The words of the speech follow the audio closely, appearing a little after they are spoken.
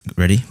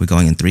Ready? We're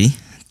going in 3,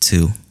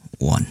 2,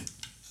 1.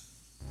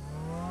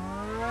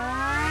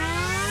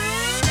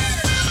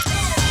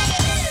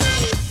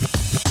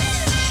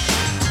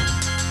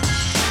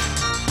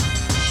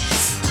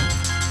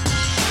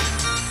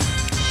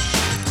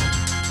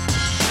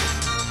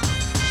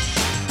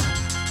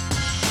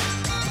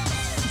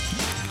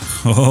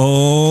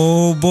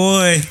 Oh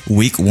boy,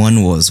 Week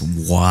 1 was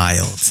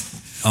wild.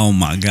 oh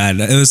my god,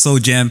 it was so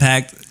jam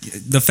packed.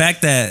 The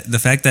fact that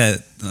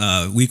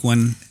week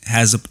 1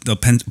 has a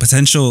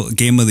potential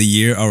game of the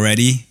year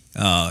already,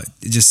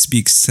 it just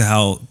speaks to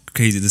how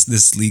crazy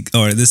this league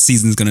or this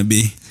season is gonna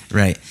be.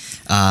 Right.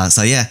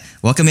 So yeah,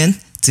 welcome in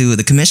to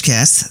the Commish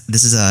Cast.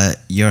 This is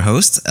your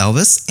host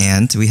Elvis,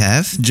 and we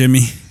have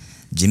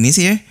Jimmy's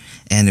here,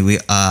 and we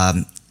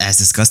as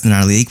discussed in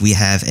our league, we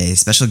have a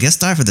special guest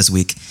star for this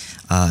week.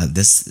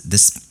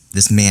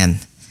 This man,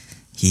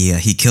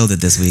 he killed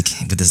it this week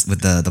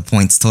with the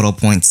points, total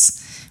points.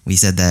 We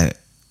said that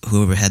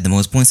whoever had the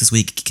most points this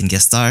week can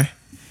guest star,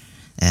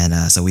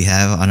 and so we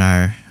have on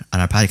our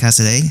podcast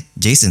today,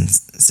 Jason.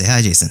 Say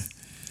hi, Jason.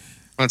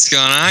 What's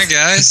going on,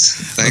 guys?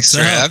 Thanks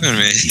for having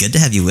me. Good to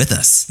have you with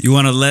us. You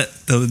want to let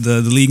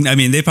the league? I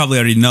mean, they probably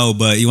already know,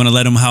 but you want to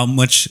let them know how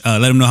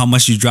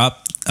much you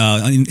dropped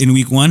in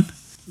week 1.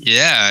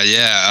 Yeah.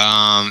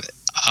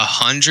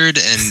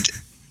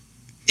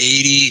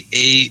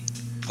 188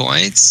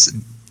 points.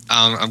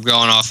 I'm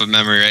going off of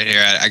memory right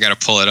here. I got to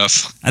pull it up.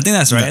 I think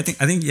that's right. I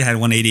think you had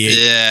 188.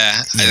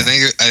 Yeah,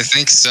 I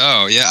think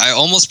so. Yeah, I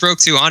almost broke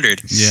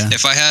 200. Yeah.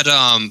 If I had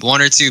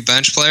 1 or 2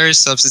 bench players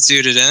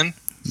substituted in,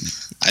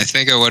 I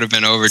think I would have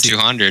been over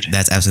 200.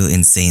 That's absolutely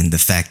insane. The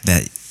fact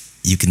that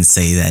you can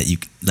say that you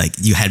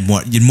had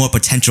more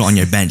potential on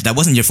your bench. That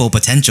wasn't your full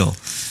potential.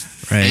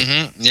 Right.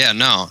 Mm-hmm. Yeah,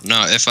 no.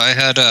 If I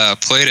had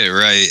played it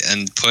right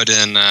and put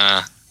in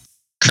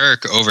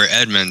Kirk over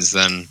Edmonds,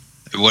 then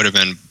it would have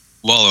been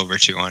well over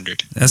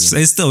 200.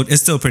 It's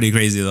still pretty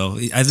crazy though.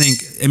 I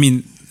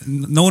mean,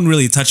 no one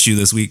really touched you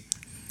this week.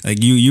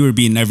 Like you were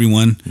beating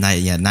everyone.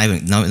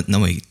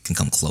 Nobody can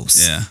come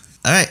close. Yeah.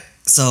 All right.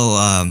 So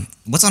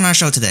what's on our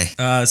show today?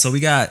 So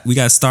we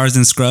got Stars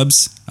and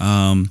Scrubs.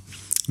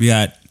 We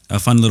got a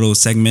fun little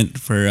segment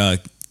for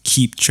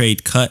Keep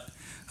Trade Cut.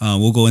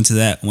 We'll go into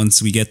that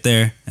once we get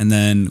there, and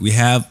then we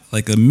have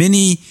like a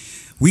mini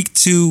week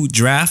 2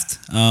 draft.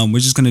 We're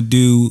just gonna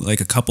do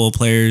like a couple of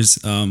players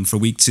for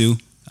week 2,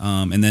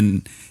 and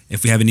then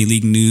if we have any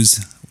league news,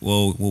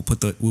 we'll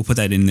put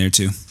that in there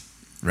too.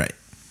 Right.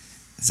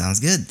 Sounds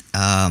good.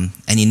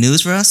 Any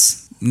news for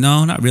us?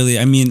 No, not really.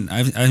 I mean,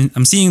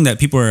 I'm seeing that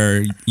people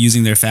are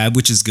using their fab,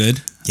 which is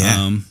good.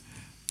 Yeah.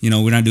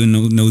 We're not doing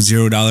no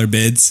 $0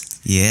 bids.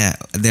 Yeah,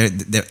 there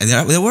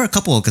were a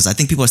couple because I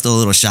think people are still a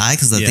little shy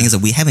because the thing is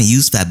that we haven't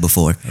used fab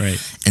before, right?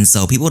 And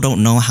so people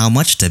don't know how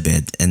much to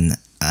bid, and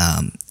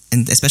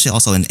especially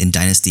also in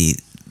Dynasty,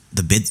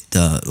 the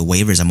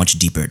waivers are much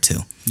deeper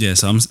too. Yeah,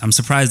 so I'm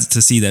surprised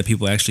to see that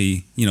people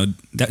actually,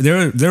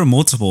 there are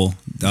multiple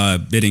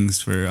biddings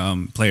for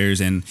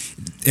players, and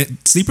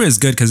Sleeper is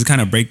good because it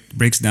kind of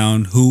breaks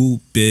down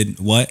who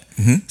bid what,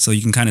 so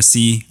you can kind of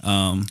see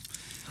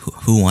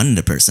who won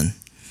the person.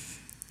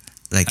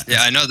 Like,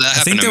 yeah, I know that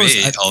happened to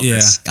me.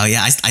 Oh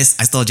yeah, I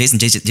stole Jason.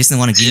 Jason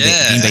wanted Green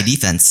Bay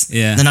defense.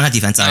 Yeah, no, not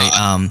defense. Sorry.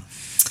 I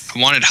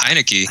wanted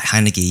Heineke.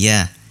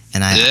 Yeah,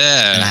 and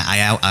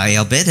I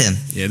outbid him.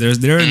 Yeah,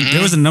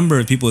 there was a number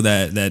of people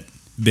that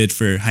bid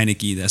for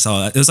Heineke. That's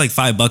all. It was like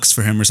 $5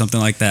 for him or something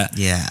like that.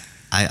 Yeah,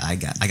 I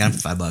got him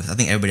for $5. I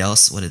think everybody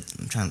else. I'm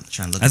trying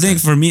to look. I think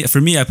for me,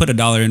 I put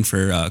 $1 in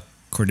for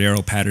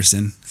Cordero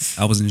Patterson.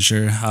 I wasn't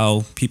sure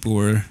how people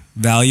were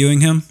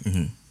valuing him.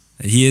 Mm-hmm.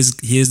 He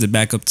is the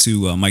backup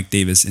to Mike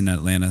Davis in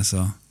Atlanta.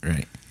 So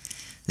right,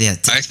 yeah.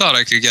 I thought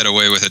I could get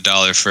away with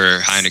 $1 for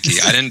Heineke.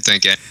 I didn't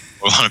think anyone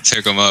would want to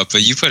pick him up,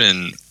 but you put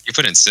in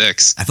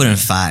 6. I put in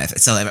 5.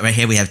 So right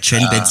here we have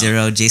Trin bid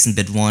 0, Jason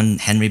bid 1,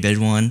 Henry bid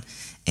 1,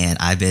 and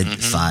I bid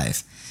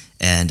 5.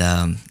 And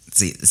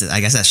so I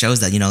guess that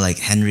shows that like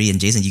Henry and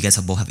Jason, you guys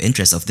both have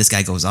interest. So if this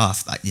guy goes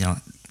off,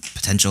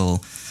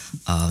 potential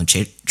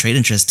trade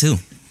interest too.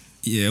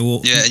 Yeah, well,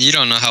 yeah, and you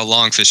don't know how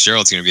long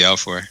Fitzgerald's going to be out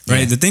for.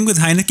 Right. Yeah. The thing with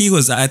Heineke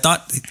was I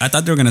thought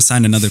they were going to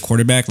sign another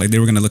quarterback, like they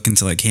were going to look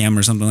into like Cam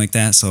or something like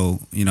that. So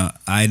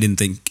I didn't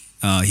think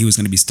he was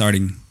going to be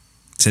starting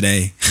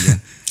today.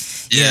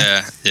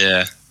 Yeah.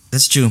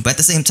 That's true. But at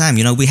the same time,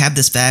 we have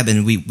this fab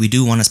and we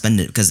do want to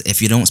spend it because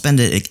if you don't spend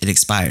it, it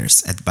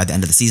expires by the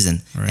end of the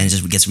season, right. And it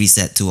just gets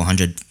reset to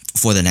 100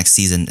 for the next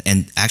season.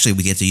 And actually,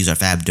 we get to use our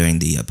fab during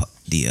the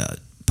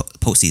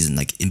postseason,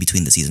 like in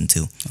between the season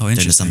too. Oh, interesting.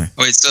 During the summer.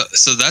 Wait,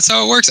 so that's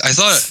how it works? I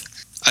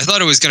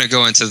thought it was going to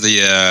go into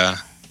the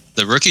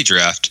rookie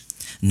draft.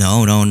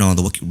 No,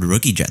 the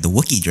rookie draft, the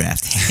Wookiee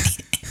draft.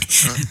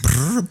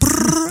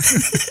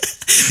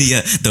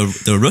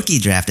 the rookie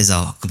draft is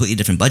a completely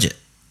different budget,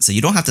 so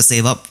you don't have to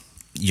save up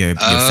your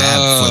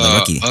fab for the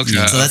rookie.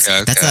 Okay, so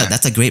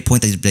that's a great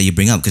point that you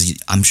bring up because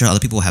I'm sure other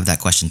people have that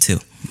question too.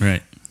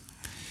 Right.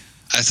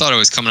 I thought it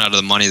was coming out of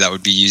the money that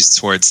would be used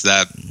towards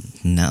that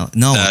No.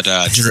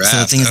 That So draft.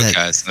 the thing is Okay,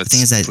 that so the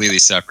thing is that completely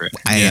separate.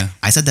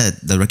 I said that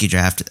the rookie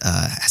draft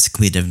has a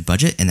completely different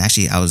budget, and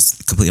actually I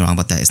was completely wrong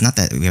about that. It's not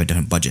that we have a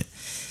different budget.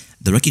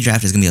 The rookie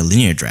draft is going to be a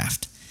linear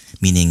draft,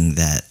 meaning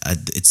that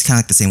it's kind of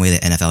like the same way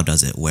that NFL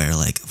does it, where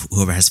like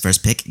whoever has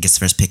first pick gets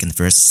first pick in the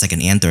first,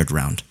 second, and third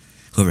round.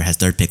 Whoever has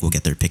third pick will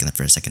get third pick in the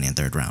first, second, and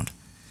third round.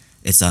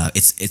 It's not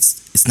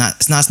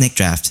a snake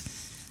draft,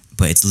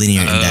 but it's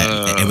linear in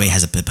that everybody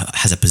has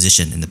a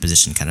position, and the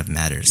position kind of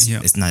matters.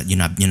 Yep. It's not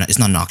it's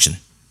not an auction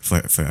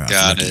for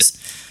rookies,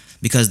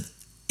 because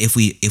if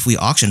we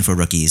auction for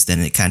rookies, then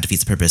it kind of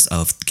defeats the purpose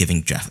of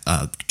giving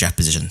draft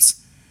positions.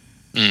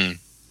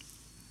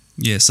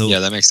 Yeah. So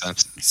that makes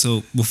sense.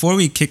 So before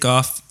we kick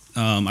off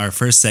our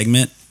first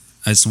segment,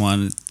 I just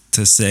wanted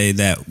to say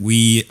that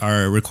we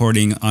are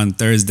recording on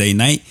Thursday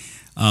night.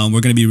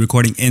 We're going to be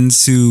recording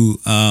into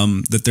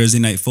the Thursday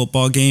night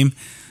football game.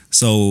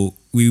 So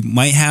we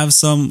might have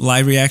some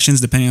live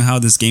reactions depending on how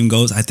this game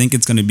goes. I think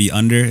it's going to be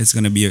under. It's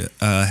going to be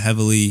a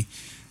heavily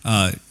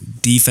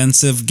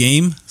defensive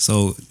game.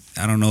 So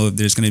I don't know if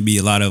there's going to be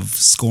a lot of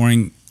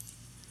scoring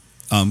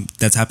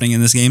that's happening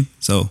in this game.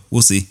 So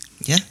we'll see.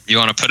 Yeah. You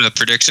want to put a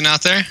prediction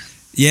out there?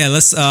 Yeah,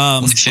 let's.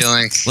 What's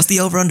the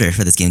over/under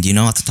for this game? Do you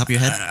know off the top of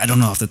your head? I don't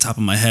know off the top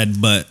of my head,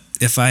 but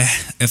if I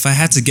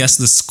had to guess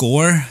the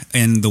score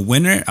and the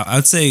winner, I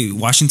would say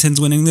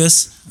Washington's winning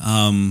this.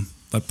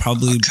 But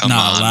probably not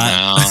a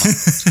lot.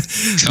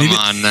 Come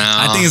on now.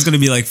 I think it's gonna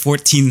be like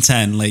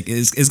 14-10. Like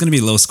it's gonna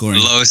be low scoring.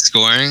 Low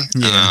scoring.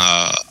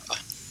 Yeah.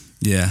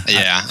 Yeah.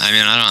 I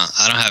mean,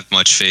 I don't have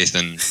much faith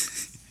in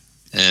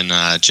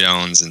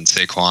Jones and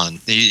Saquon.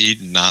 He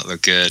did not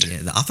look good.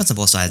 Yeah, the offense on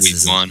both sides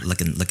is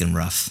looking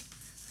rough.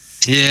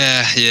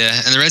 Yeah,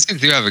 and the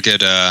Redskins do have a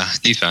good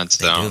defense,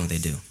 though. They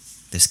do.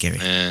 They're scary.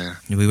 Yeah.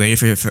 Are we ready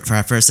for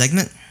our first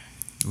segment?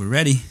 We're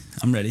ready.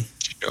 I'm ready.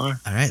 Sure.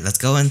 All right, let's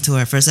go into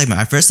our first segment.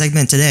 Our first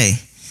segment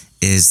today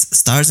is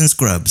Stars and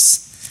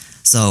Scrubs.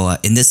 So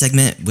in this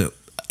segment,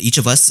 each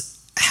of us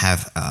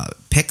have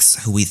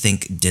picks who we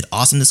think did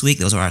awesome this week.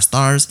 Those are our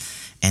stars,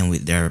 and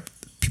there are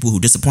people who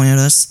disappointed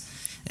us,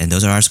 and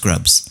those are our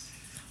scrubs.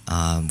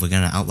 We're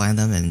going to outline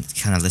them and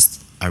kind of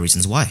list our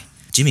reasons why.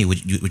 Jimmy,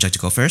 would you like to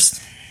go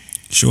first?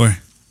 Sure.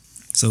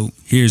 So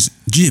here's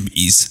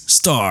Jimmy's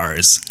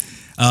stars.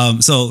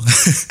 So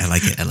I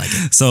like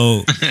it.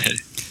 So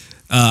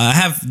I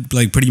have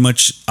like pretty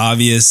much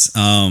obvious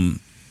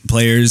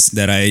players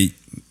that I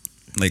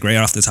like right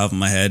off the top of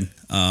my head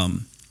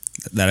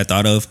that I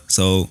thought of.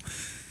 So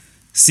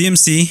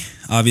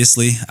CMC,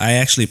 obviously, I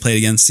actually played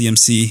against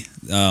CMC.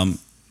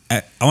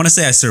 I want to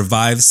say I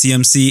survived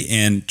CMC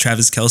and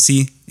Travis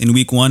Kelce in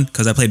week 1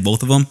 because I played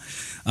both of them.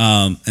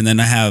 And then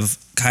I have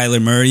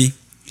Kyler Murray.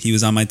 He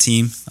was on my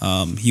team.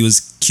 He was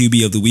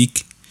QB of the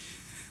week.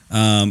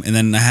 And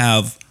then I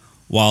have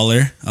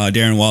Waller,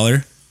 Darren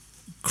Waller.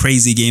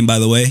 Crazy game, by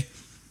the way.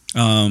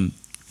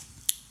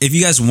 If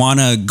you guys want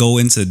to go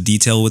into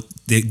details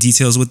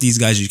with these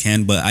guys, you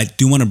can. But I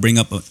do want to bring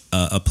up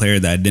a player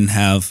that I didn't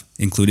have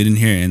included in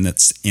here, and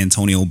that's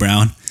Antonio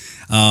Brown.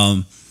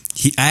 I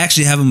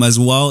actually have him as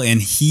well, and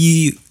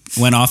he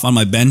went off on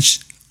my bench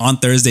on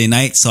Thursday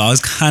night, so I was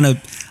kind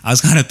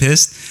of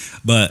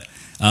pissed, but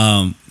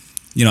I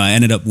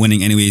ended up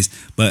winning anyways.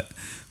 But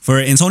for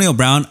Antonio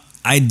Brown,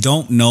 I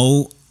don't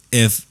know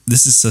if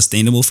this is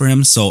sustainable for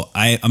him, so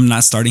I'm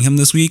not starting him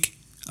this week.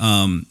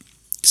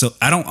 So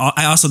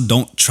I also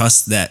don't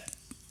trust that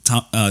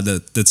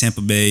the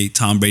Tampa Bay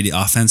Tom Brady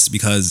offense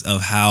because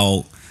of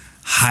how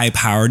high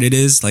powered it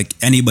is. Like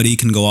anybody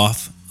can go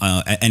off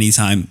at any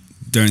time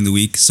during the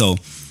week, so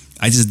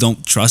I just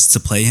don't trust to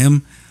play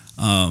him.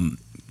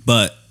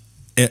 But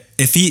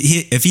if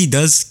he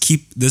does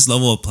keep this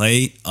level of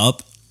play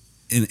up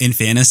in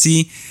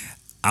fantasy,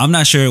 I'm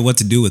not sure what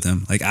to do with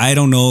him. Like I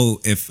don't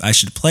know if I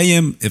should play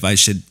him, if I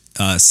should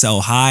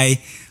sell high.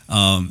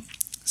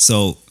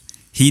 So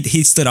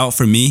he stood out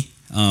for me.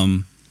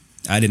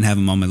 I didn't have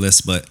him on my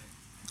list, but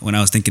when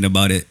I was thinking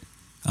about it,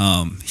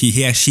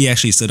 he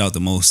actually stood out the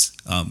most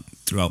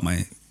throughout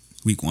my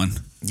week 1.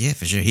 Yeah,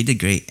 for sure. He did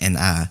great. And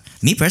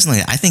me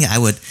personally, I think I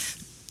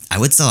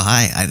would sell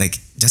high. I like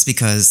just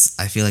because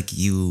I feel like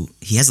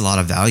he has a lot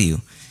of value.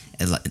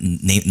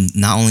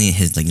 Not only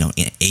his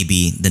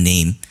AB the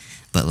name,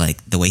 but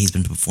like the way he's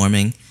been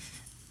performing.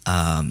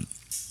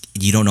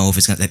 You don't know if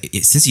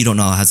since you don't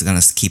know how it's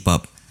gonna keep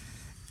up.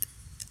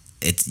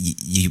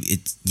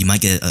 You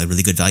might get a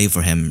really good value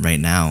for him right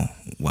now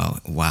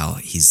while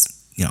he's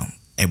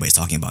everybody's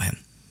talking about him.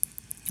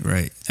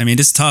 Right. I mean,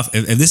 it's tough.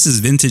 If this is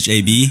vintage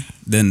AB,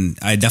 then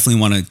I definitely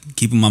want to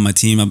keep him on my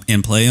team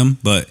and play him.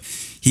 But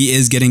he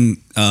is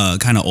getting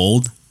kind of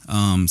old.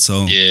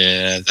 So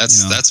yeah,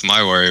 that's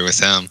my worry with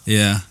him.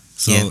 Yeah.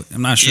 So yeah.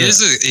 I'm not sure. He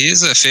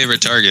is a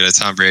favorite target of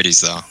Tom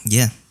Brady's, though.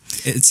 Yeah.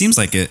 It seems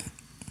like it.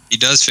 He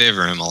does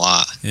favor him a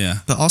lot. Yeah.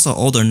 But also,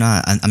 old or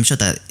not, I'm sure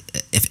that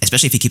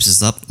especially if he keeps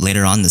this up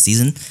later on in the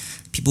season,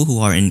 people who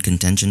are in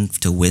contention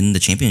to win the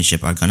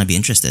championship are going to be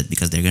interested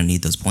because they're going to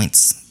need those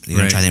points. They're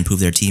going to try to improve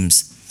their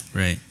teams.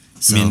 Right.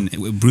 So, I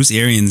mean, Bruce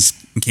Arians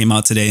came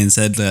out today and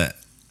said that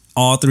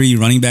all three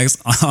running backs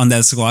on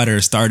that squad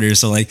are starters.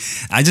 So like,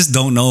 I just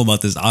don't know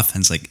about this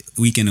offense like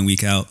week in and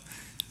week out.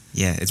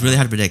 Yeah, it's really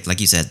hard to predict.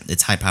 Like you said,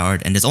 it's high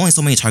powered, and there's only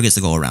so many targets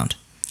to go around.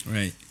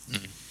 Right.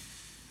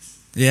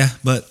 Yeah,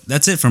 but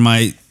that's it for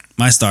my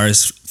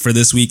stars for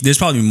this week. There's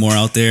probably more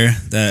out there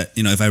that,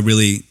 you know, if I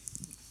really,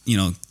 you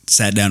know,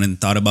 sat down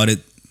and thought about it,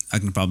 I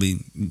can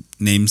probably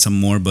name some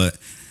more. But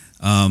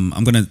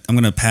I'm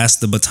gonna pass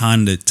the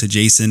baton to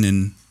Jason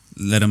and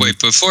let him. Wait,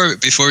 before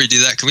we do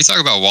that, can we talk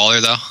about Waller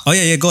though? Oh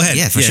yeah, go ahead.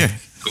 Yeah, for sure.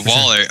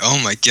 Waller, oh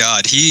my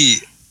God, I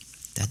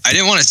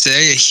didn't want to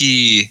say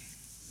he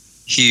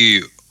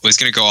was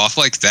going to go off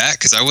like that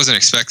because I wasn't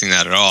expecting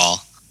that at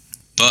all.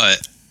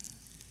 But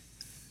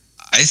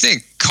I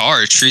think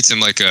Carr treats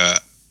him like a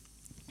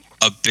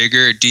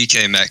bigger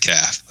DK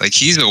Metcalf. Like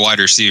he's a wide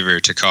receiver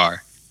to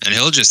Carr, and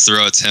he'll just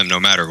throw it to him no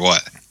matter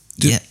what.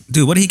 Dude,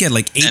 what did he get?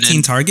 Like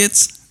 18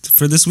 targets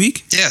for this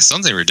week? Yeah,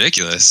 something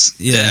ridiculous.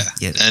 Yeah.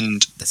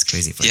 And that's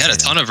crazy. He had a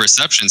ton of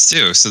receptions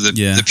too. So the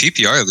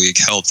PPR league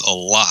helped a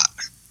lot.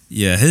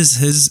 Yeah,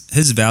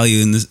 his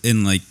value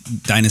in like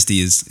Dynasty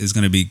is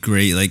going to be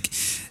great. Like,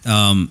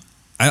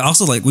 I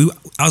also like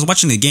I was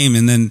watching the game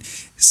and then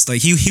it's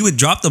like he would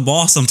drop the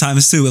ball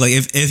sometimes too. Like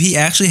if he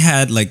actually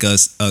had like a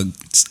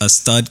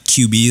stud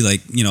QB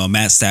like, you know, a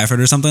Matt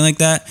Stafford or something like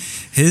that,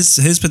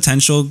 his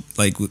potential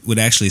like would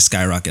actually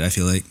skyrocket. I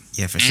feel like.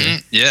 Yeah, for sure.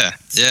 Yeah.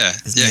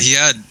 He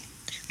had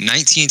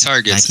 19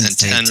 targets and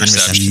 10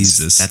 receptions.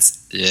 Jesus. That's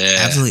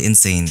absolutely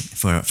insane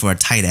for a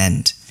tight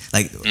end.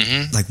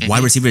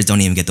 Wide receivers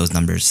don't even get those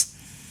numbers.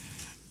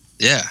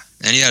 Yeah,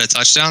 and he had a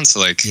touchdown.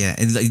 So like, yeah,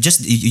 and like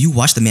just you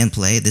watch the man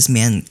play. This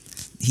man,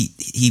 he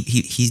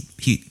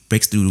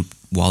breaks through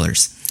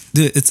wallers.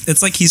 Dude,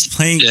 it's like he's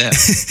playing. Yeah.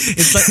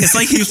 it's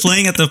like he's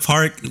playing at the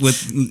park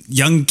with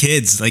young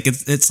kids. Like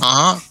it's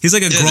he's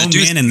like a grown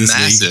man in this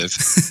league.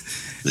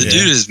 The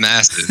dude is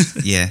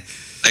massive. Yeah,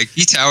 like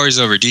he towers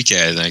over DK.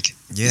 I think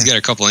he's got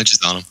a couple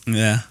inches on him.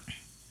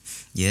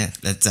 Yeah.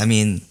 That's. I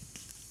mean,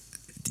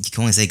 you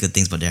can only say good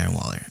things about Darren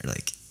Waller.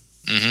 Like,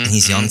 and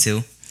he's young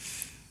too.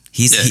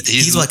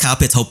 He's what Kyle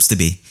Pitts hopes to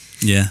be.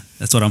 Yeah,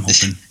 that's what I'm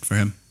hoping for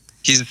him.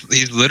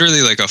 He's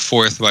literally like a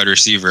fourth wide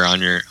receiver on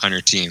your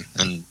team,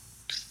 and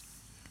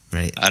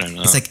right. I don't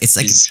know. It's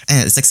like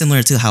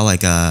similar to how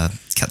like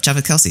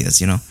Travis Kelce is,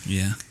 you know.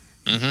 Yeah.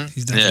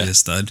 He's definitely a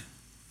stud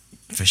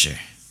for sure.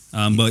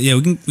 But yeah,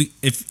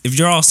 if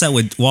you're all set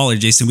with Waller,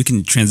 Jason, we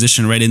can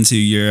transition right into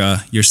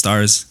your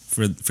stars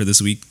for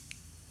this week.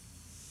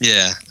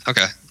 Yeah.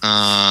 Okay.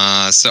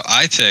 So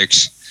I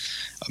picked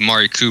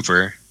Amari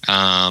Cooper.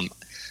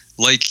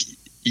 Like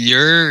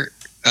your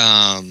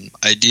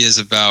ideas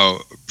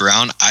about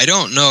Brown, I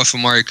don't know if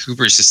Amari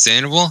Cooper is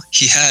sustainable.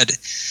 He had,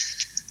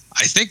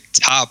 I think,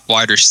 top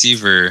wide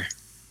receiver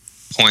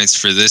points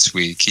for this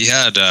week. He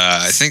had,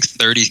 I think,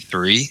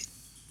 33.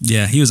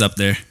 Yeah, he was up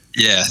there.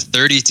 Yeah,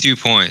 32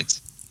 points.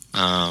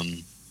 But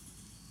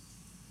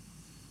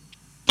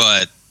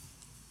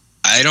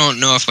I don't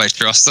know if I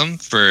trust him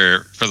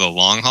for the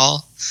long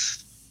haul.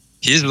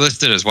 He's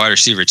listed as wide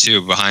receiver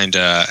too, behind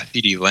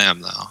CeeDee Lamb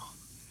though.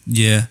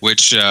 Yeah.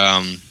 Which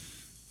I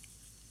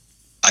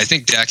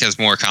think Dak has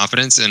more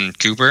confidence in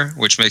Cooper,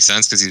 which makes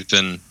sense because he's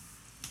been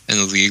in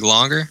the league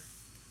longer.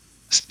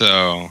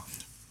 So.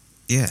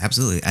 Yeah,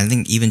 absolutely. I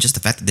think even just the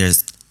fact that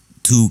there's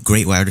two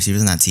great wide receivers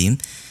on that team,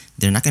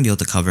 they're not going to be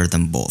able to cover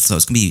them both. So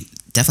it's going to be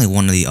definitely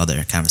one or the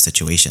other kind of a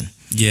situation.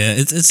 Yeah,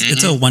 it's a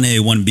 1A,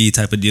 1B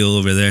type of deal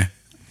over there.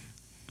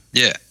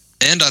 Yeah.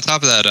 And on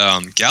top of that,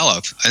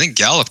 Gallup. I think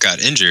Gallup got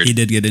injured. He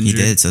did get injured.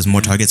 He did. So there's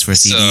more targets for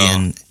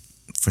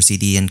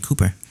CD and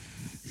Cooper.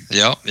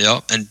 Yep.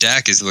 And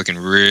Dak is looking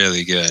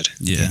really good.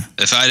 Yeah.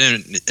 If I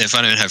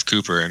didn't have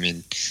Cooper, I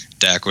mean,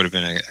 Dak would have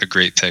been a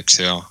great pick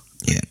too.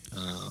 Yeah.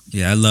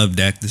 Yeah, I love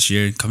Dak this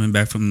year. Coming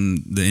back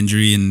from the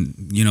injury and,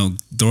 you know,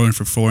 throwing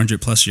for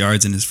 400 plus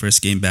yards in his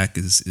first game back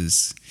is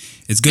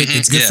it's good.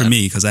 It's good for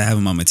me because I have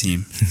him on my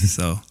team.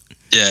 So.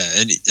 Yeah,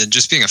 and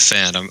just being a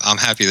fan, I'm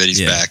happy that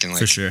he's back and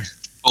like for sure.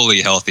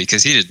 fully healthy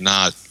because he did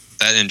not.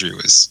 That injury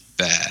was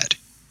bad.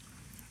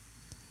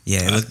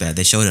 Yeah, it looked bad.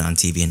 They showed it on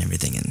TV and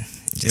everything, and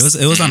it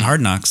was on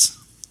Hard Knocks.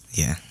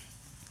 Yeah.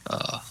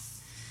 All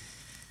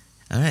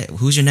right,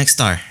 who's your next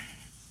star?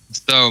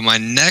 So my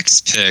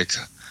next pick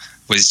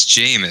was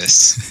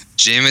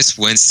Jameis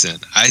Winston.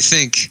 I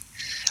think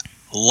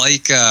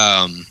like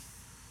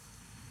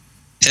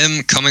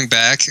him coming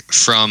back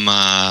from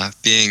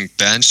being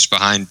benched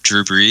behind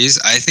Drew Brees,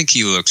 I think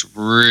he looked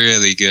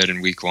really good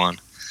in week 1.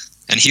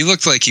 And he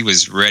looked like he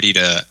was ready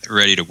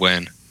to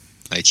win.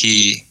 Like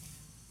he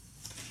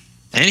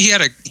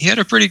had a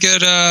pretty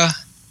good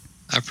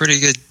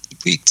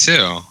week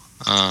too.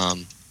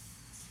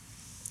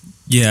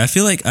 Yeah, I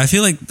feel like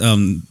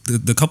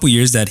the couple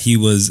years that he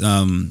was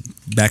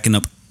backing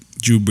up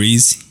Drew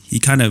Brees, he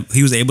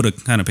was able to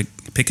kind of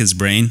pick his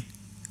brain,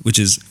 which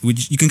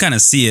you can kind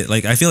of see it.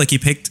 Like I feel like he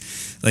picked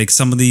like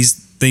some of these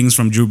things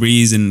from Drew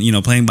Brees, and you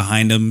know, playing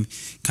behind him,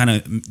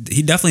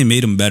 he definitely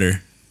made him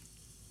better.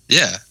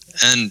 Yeah,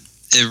 and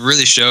it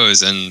really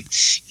shows. And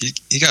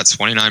he got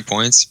 29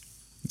 points.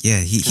 Yeah,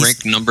 he's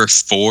ranked number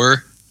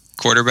 4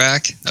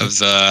 quarterback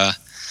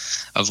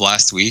of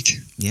last week.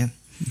 Yeah.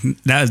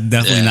 That is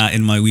definitely not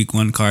in my week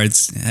 1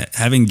 cards.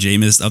 Having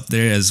Jameis up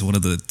there as one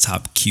of the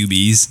top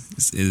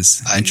QBs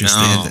is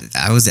interesting.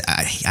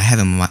 I have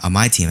him on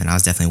my team, and I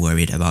was definitely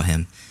worried about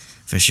him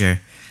for sure.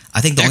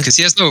 I think because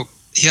he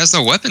has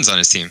no weapons on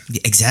his team.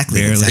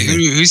 Exactly.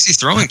 Who's he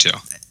throwing to?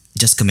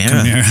 Just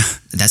Kamara.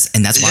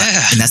 That's why,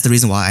 and that's the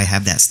reason why I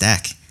have that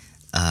stack.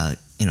 I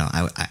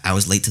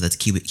was late to the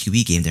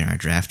QB game during our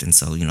draft, and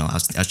so I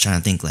was trying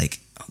to think like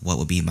what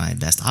would be my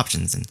best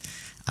options, and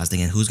I was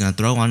thinking who's going to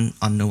throw on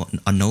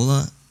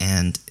Nola,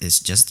 and it's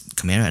just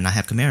Kamara, and I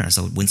have Kamara,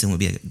 so Winston would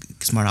be a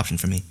smart option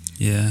for me.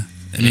 Yeah,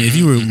 I mean, if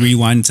you were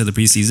rewinding to the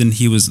preseason,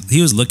 he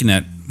was looking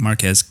at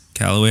Marquez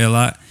Callaway a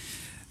lot,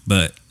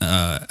 but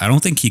I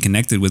don't think he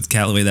connected with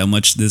Callaway that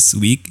much this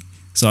week.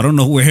 So I don't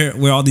know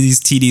where all these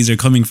TDs are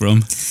coming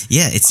from.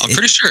 Yeah, I'm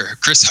pretty sure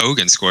Chris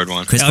Hogan scored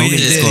one. Hogan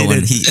scored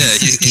one. He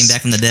came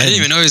back from the dead. I didn't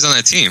even know he was on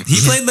that team.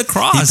 He played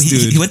lacrosse,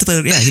 dude. He went to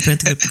play. Yeah, he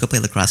went to go play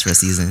lacrosse for a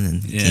season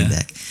and came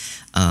back.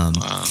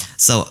 Wow.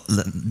 So,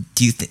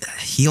 do you think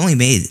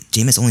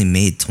Jameis only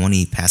made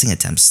 20 passing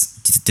attempts?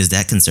 Does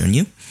that concern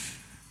you?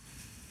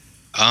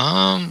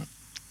 I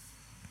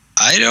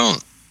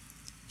don't.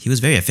 He was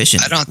very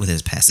efficient with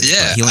his passes.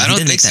 Yeah, he I don't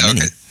didn't think make that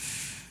many.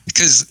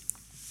 Because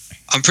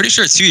I'm pretty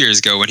sure 2 years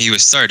ago when he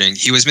was starting,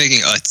 he was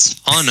making a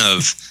ton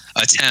of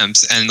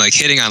attempts and like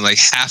hitting on like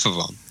half of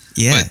them.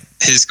 Yeah, but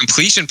his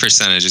completion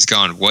percentage has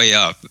gone way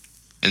up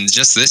in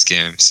just this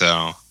game.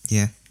 So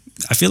yeah.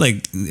 I feel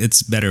like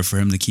it's better for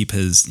him to keep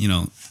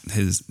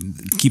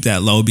keep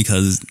that low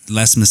because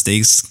less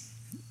mistakes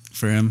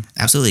for him.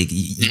 Absolutely.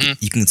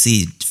 You can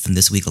see from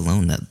this week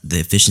alone that the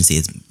efficiency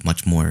is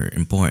much more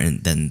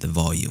important than the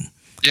volume.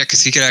 Yeah,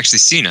 because he could actually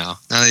see now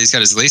that he's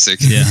got his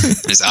LASIK. Yeah,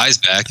 his eyes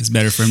back. It's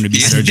better for him to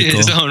be surgical.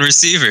 His own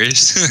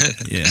receivers.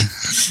 Yeah.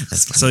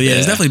 So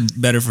it's definitely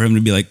better for him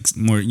to be like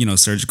more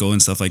surgical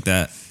and stuff like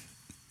that.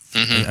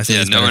 Mm-hmm. I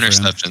feel no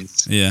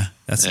interceptions. Yeah,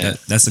 that's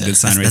a good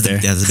sign right there.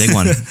 That's a big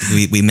one.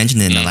 we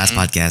mentioned it in the last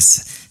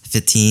podcast.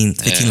 15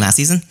 last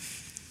season.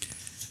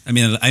 I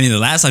mean, the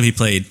last time he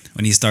played,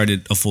 when he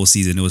started a full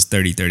season, it was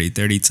 30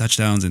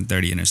 touchdowns and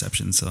 30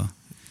 interceptions. So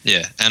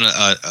yeah, and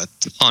a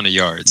ton of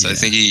yards. Yeah. I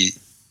think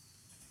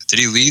did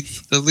he lead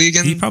the league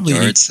in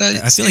yards?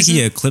 I feel like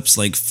he eclipsed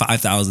like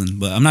 5,000,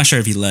 but I'm not sure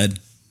if he led.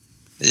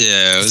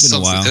 Yeah, it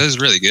was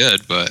really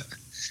good, but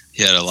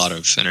he had a lot of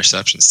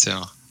interceptions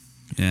too.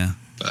 Yeah.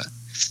 But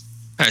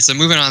all right, so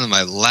moving on to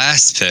my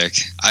last pick,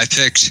 I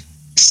picked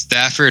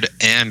Stafford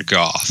and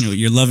Goff.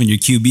 You're loving your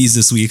QBs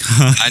this week,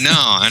 huh? I know.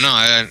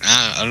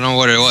 I don't know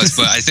what it was,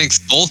 but I think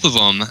both of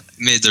them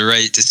made the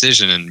right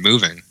decision in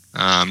moving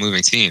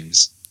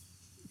teams.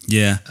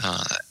 Yeah.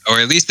 Or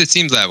at least it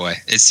seemed that way.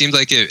 It seemed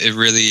like it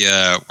really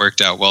worked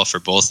out well for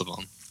both of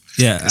them.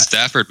 Yeah.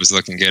 Stafford was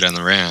looking good on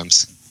the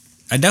Rams.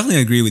 I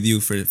definitely agree with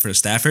you for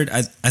Stafford.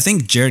 I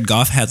think Jared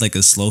Goff had like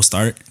a slow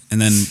start, and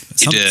then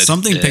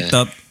something picked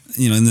up,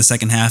 in the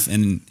second half.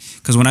 And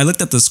because when I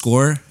looked at the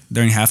score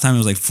during halftime, it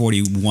was like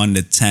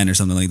 41-10 or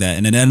something like that,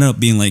 and it ended up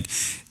being like,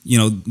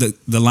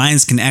 the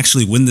Lions can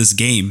actually win this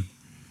game.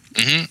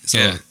 Mm-hmm.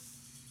 So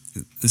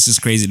it's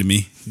just crazy to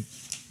me.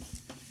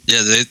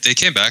 Yeah, they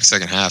came back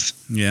second half.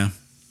 Yeah,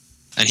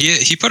 and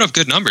he put up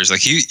good numbers. Like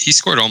he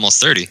scored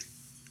almost 30.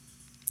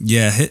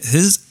 Yeah,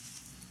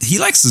 he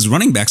likes his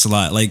running backs a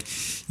lot. Like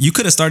you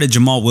could have started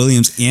Jamal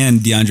Williams and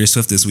DeAndre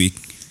Swift this week.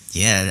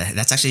 Yeah,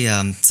 that's actually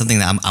something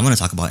that I'm going to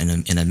talk about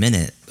in a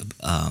minute.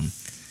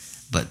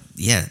 But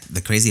yeah,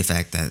 the crazy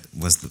thing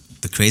was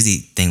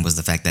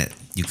the fact that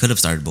you could have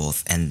started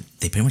both, and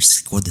they pretty much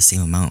scored the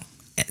same amount.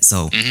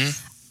 So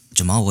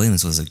Jamal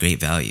Williams was a great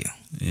value.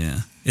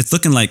 Yeah, it's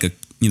looking like a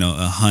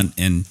Hunt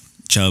and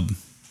Chubb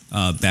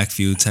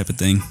backfield type of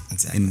thing.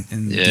 Exactly.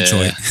 in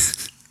Detroit.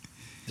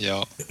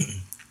 Yeah.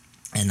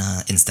 And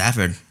in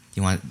Stafford,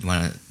 you want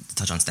to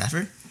touch on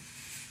Stafford?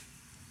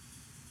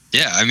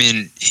 Yeah, I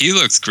mean, he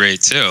looks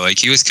great too. Like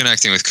he was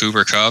connecting with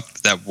Cooper Kupp,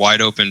 that wide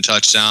open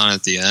touchdown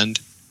at the end,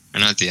 or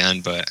not the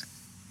end, but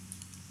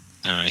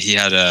I don't know. He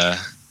had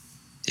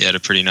a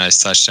pretty nice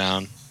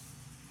touchdown.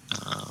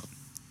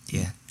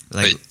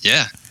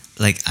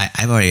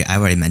 I've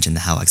already mentioned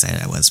how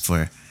excited I was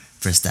for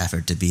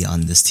Stafford to be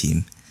on this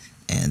team,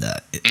 and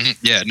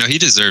he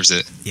deserves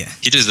it. Yeah,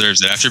 he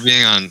deserves it after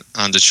being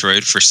on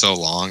Detroit for so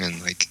long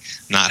and like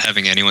not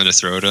having anyone to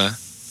throw to.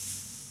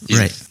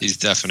 He's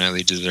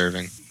definitely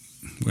deserving.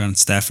 We're on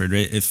Stafford,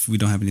 right? If we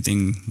don't have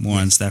anything more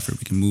on Stafford,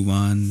 we can move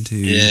on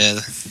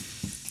to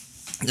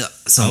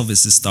So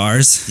Elvis'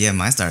 stars. Yeah,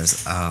 my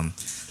stars.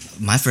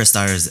 My first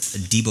star is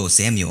Deebo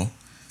Samuel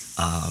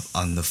of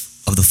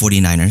the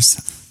 49ers,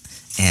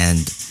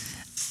 and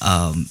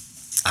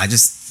I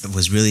just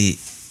was really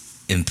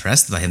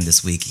impressed by him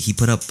this week. He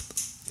put up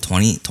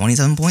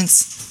 27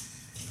 points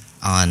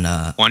on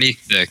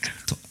 26.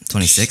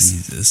 26.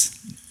 Jesus.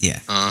 Yeah.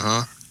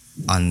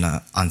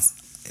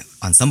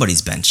 On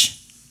somebody's bench.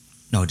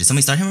 No, did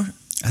somebody start him?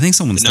 I think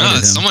someone started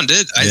him. Someone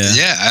did.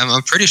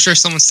 I'm pretty sure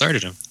someone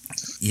started him.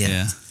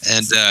 Yeah.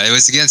 And it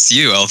was against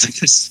you,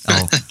 Elvis.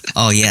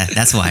 Oh yeah,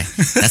 that's why.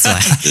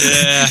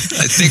 Yeah,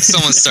 I think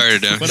someone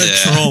started him.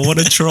 What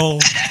a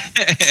troll.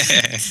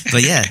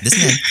 But yeah,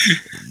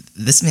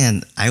 this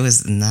man, I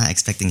was not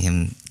expecting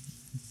him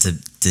to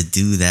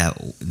do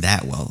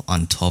that well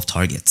on 12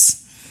 targets.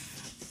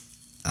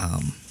 I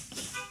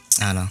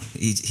don't know.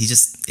 He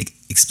just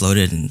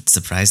exploded and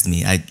surprised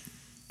me.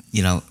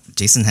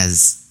 Jason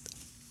has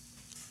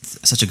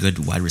such a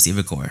good wide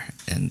receiver core,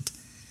 and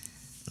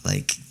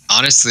like,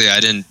 honestly,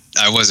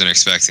 I wasn't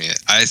expecting it.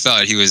 I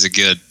thought he was a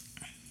good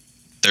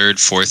third,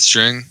 fourth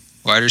string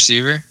wide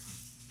receiver,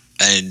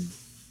 and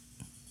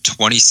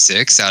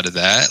 26 out of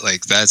that,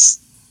 like that's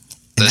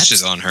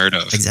just unheard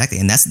of. Exactly,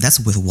 and that's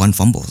with one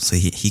fumble, so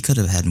he could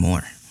have had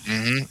more.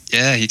 Mm-hmm.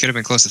 Yeah, he could have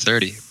been close to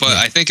 30, but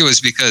I think it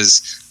was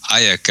because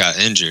Ayuk got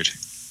injured.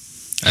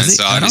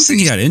 I don't think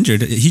he got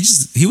injured.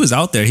 He was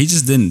out there. He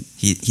just didn't.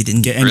 He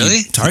didn't get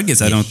any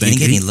targets. I don't think he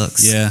didn't get any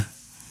looks. Yeah.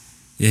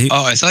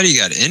 I thought he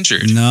got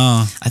injured.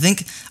 No, I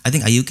think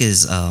Ayuk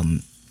is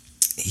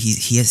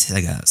he has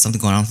like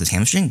something going on with his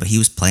hamstring, but he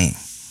was playing.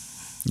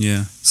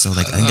 Yeah. So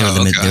like I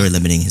think they were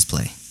limiting his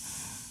play.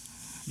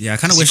 Yeah, I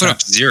kind of wish he put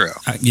up 0.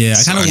 I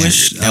kind of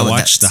wish I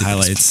watched the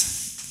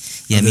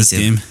highlights. Yeah, me too.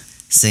 Game.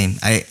 Same.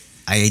 I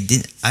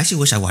actually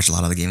wish I watched a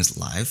lot of the games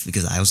live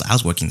because I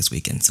was working this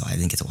weekend, so I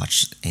didn't get to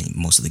watch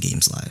most of the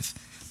games live.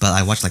 But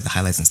I watched like the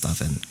highlights and stuff,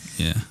 and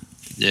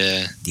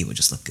yeah, D would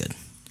just look good.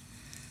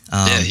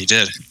 Yeah, he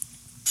did.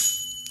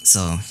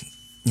 So,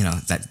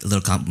 that a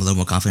little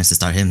more confidence to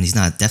start him. He's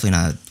definitely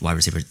not a wide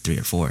receiver 3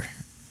 or 4.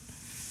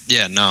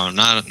 Yeah, no,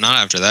 not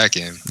after that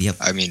game. Yep.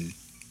 I mean,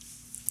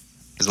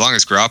 as long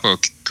as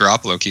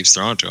Garoppolo keeps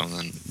throwing to him,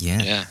 then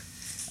yeah.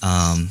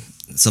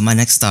 So my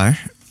next star,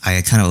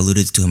 I kind of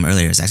alluded to him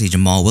earlier, is actually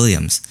Jamal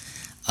Williams.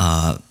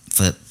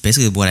 For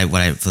basically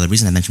for the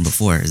reason I mentioned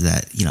before is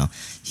that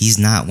he's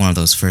not one of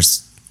those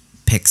first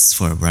picks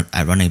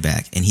at running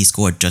back, and he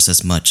scored just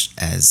as much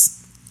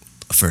as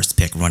a first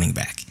pick running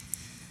back.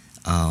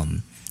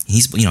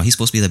 He's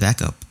supposed to be the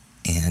backup,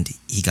 and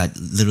he got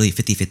literally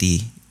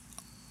 50-50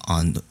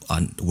 on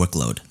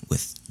workload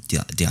with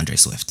DeAndre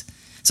Swift.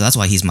 So that's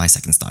why he's my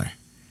second star.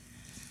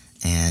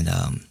 And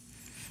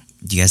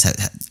do you guys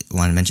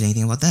want to mention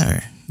anything about that,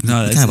 or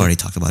no? We kind of already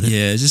talked about it.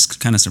 Yeah, it's just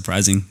kind of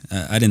surprising.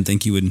 I didn't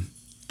think he would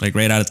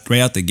right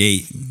out the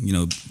gate,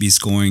 be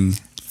scoring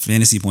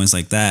fantasy points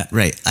like that.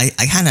 Right. I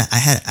had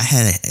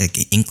an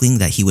inkling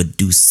that he would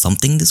do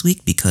something this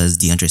week because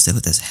DeAndre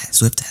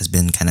Swift has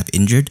been kind of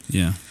injured.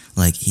 Yeah.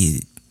 Like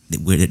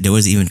there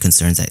was even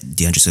concerns that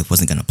DeAndre Swift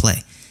wasn't going to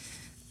play,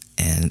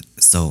 and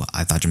so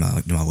I thought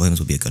Jamal Williams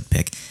would be a good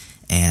pick,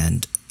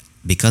 and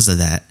because of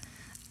that,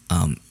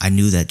 I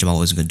knew that Jamal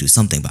was going to do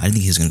something, but I didn't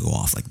think he was going to go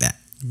off like that.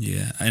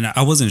 Yeah, and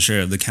I wasn't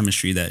sure of the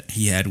chemistry that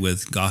he had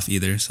with Goff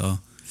either, so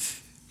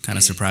kind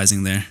of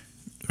surprising there.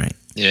 Right.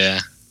 Yeah.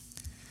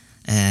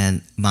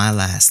 And my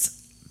last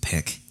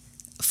pick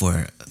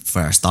for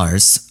our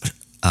stars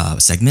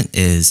segment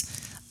is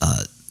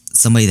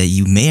somebody that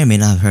you may or may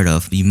not have heard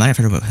of. You might have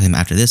heard of him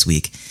after this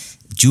week,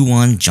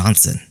 Juwan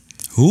Johnson.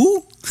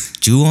 Who?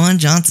 Juwan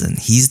Johnson.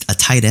 He's a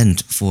tight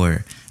end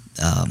for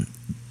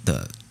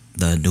the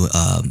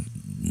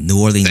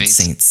New Orleans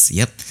Saints.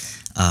 Yep.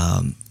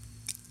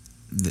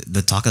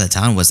 The talk of the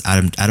town was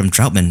Adam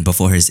Troutman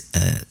before his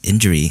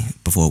injury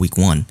before week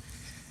 1.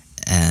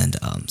 And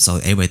so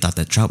everybody thought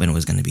that Troutman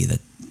was going to be the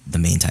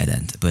main tight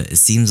end. But it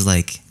seems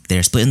like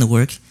they're splitting the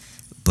work.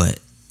 But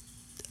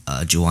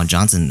Juwan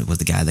Johnson was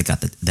the guy that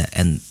got the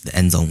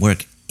end zone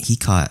work. He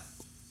caught,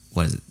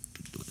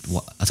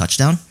 a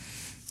touchdown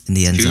in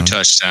the end zone?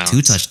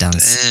 2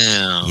 touchdowns.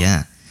 Damn.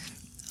 Yeah.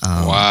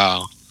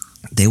 Wow.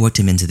 They worked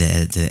him into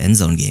the end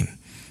zone game.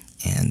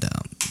 And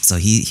so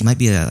he might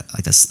be a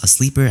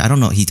sleeper. I don't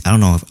know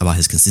about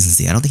his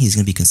consistency. I don't think he's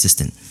going to be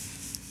consistent.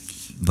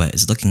 But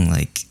it's looking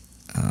like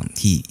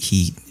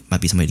he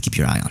might be somebody to keep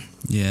your eye on.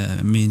 Yeah,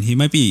 I mean he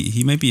might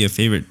be a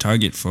favorite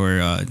target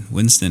for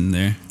Winston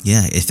there.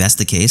 Yeah, if that's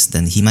the case,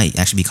 then he might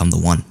actually become the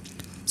one.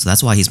 So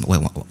that's why he's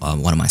one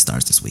of my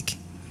stars this week.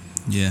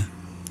 Yeah,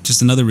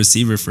 just another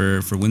receiver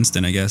for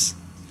Winston, I guess.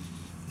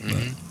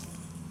 Mm-hmm.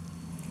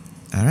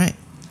 All right.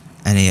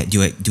 And do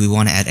we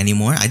want to add any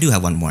more? I do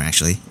have one more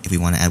actually. If we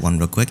want to add one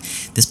real quick,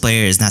 this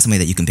player is not somebody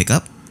that you can pick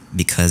up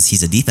because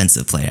he's a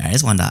defensive player. I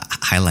just wanted to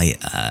highlight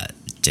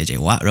JJ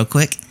Watt real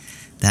quick.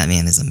 That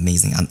man is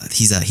amazing.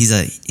 He's on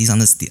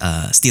the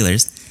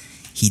Steelers.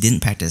 He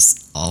didn't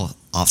practice all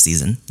off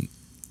season,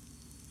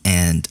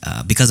 and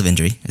because of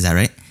injury. Is that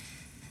right?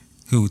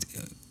 Who?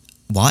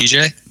 Watt?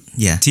 TJ?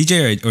 Yeah.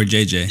 TJ or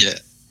JJ? Yeah.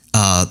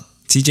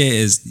 TJ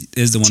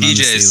is the one on the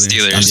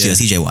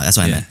Steelers. TJ Watt. That's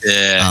what I meant.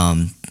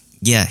 Yeah.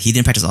 Yeah, he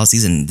didn't practice all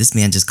season. This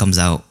man just comes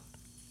out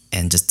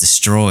and just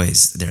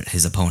destroys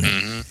his opponent.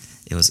 Mm-hmm.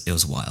 It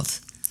was wild.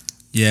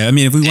 Yeah, I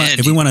mean,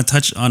 if we want to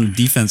touch on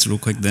defense real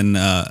quick, then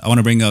I want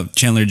to bring up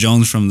Chandler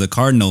Jones from the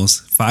Cardinals.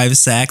 5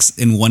 sacks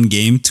in one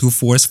game, 2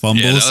 forced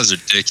fumbles. Yeah, that was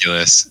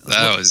ridiculous.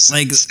 That was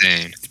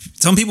insane.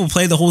 Some people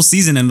play the whole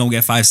season and don't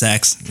get 5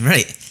 sacks.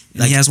 Right.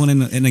 He has one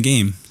in a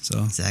game.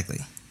 So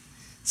exactly.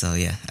 So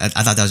yeah, I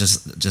thought that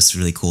was just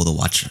really cool to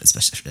watch,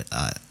 especially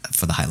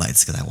for the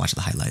highlights, because I watched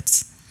the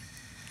highlights.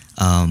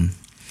 All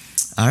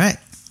right,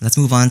 let's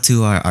move on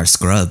to our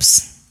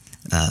scrubs.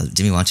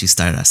 Jimmy, why don't you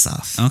start us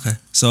off? Okay.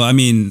 So, I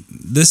mean,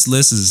 this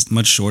list is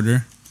much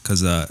shorter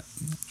because I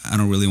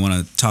don't really want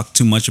to talk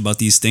too much about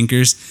these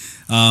stinkers.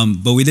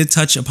 But we did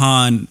touch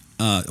on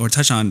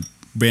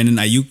Brandon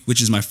Ayuk,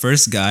 which is my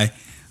first guy.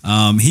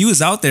 He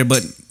was out there,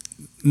 but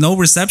no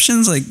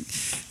receptions. Like,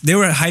 they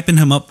were hyping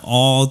him up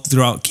all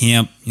throughout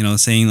camp,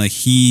 saying like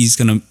he's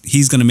gonna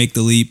make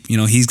the leap.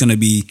 He's gonna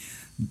be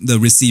the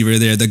receiver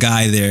there, the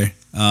guy there.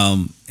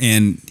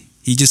 And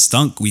he just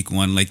stunk week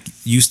 1. Like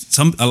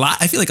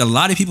I feel like a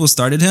lot of people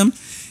started him,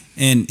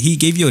 and he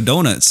gave you a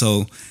donut.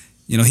 So,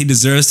 he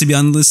deserves to be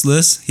on this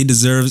list. He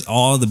deserves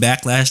all the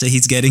backlash that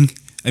he's getting.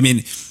 I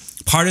mean,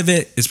 part of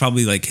it is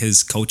probably like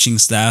his coaching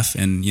staff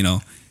and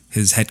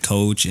his head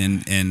coach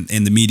and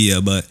the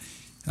media, but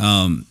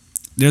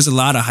there's a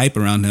lot of hype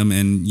around him,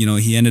 and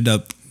he ended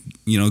up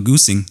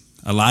goosing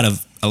a lot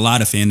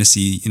of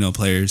fantasy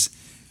players.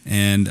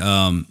 And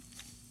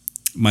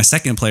my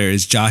second player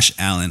is Josh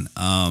Allen.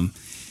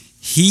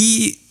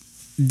 He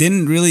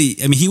didn't really.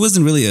 I mean, he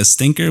wasn't really a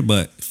stinker,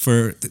 but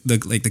for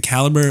the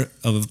caliber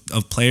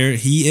of player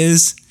he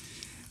is,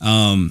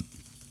 I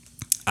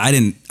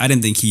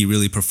didn't think he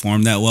really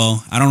performed that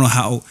well. I don't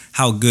know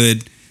how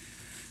good.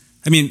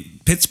 I mean,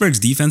 Pittsburgh's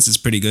defense is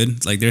pretty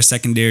good. Like, their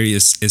secondary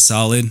is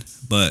solid,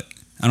 but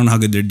I don't know how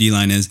good their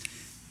D-line is.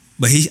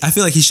 But I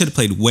feel like he should have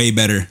played way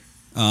better.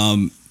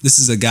 This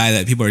is a guy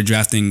that people are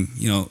drafting,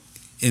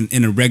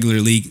 in a regular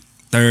league,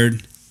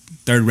 third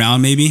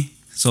round maybe.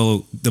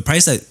 So the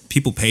price that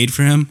people paid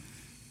for him,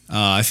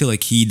 I feel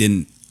like he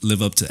didn't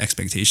live up to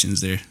expectations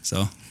there.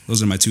 So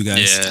those are my two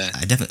guys. Yeah.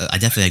 I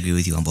definitely agree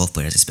with you on both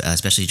players,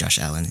 especially Josh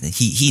Allen.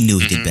 He knew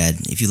he did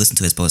bad. If you listen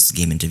to his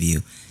post-game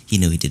interview, he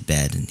knew he did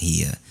bad, and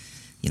he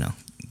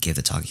gave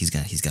the talk. He's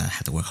gonna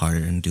have to work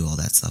harder and do all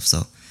that stuff.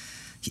 So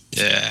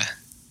yeah.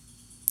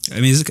 I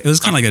mean, it was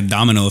kind of like a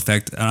domino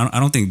effect. I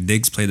don't think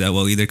Diggs played that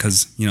well either,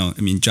 because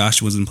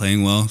Josh wasn't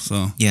playing well.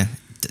 So yeah,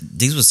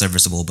 Diggs was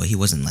serviceable, but he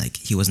wasn't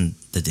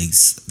the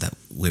Diggs that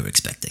we were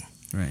expecting.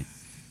 Right.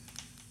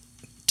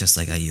 Just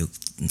like Ayuk,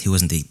 he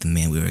wasn't the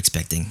man we were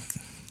expecting.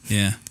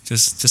 Yeah,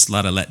 just a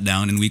lot of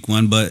letdown in week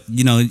 1, but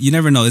you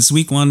never know. It's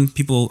week 1.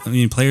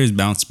 Players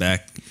bounce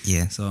back.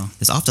 Yeah. So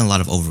there's often a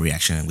lot of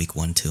overreaction in week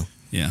 1 too.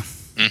 Yeah.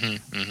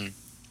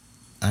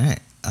 All right.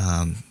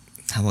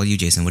 How about you,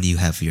 Jason? What do you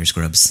have for your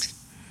scrubs?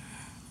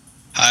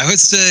 I would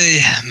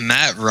say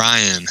Matt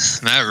Ryan.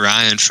 Matt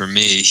Ryan, for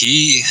me,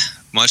 he,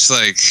 much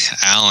like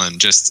Allen,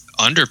 just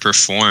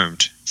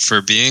underperformed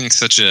for being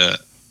such a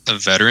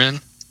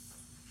veteran.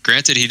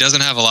 Granted, he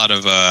doesn't have a lot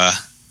of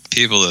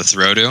people to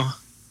throw to,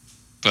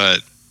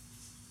 but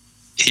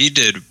he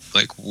did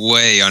like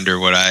way under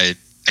what I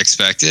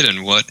expected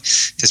and what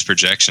his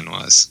projection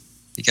was.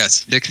 He got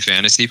 6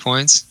 fantasy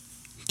points.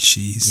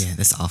 Jeez. Yeah,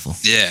 that's awful.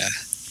 Yeah.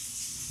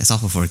 That's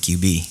awful for a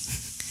QB.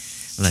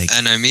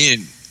 And I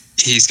mean,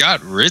 he's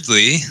got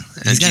Ridley,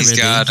 and he's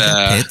got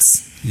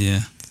Pitts.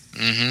 Yeah.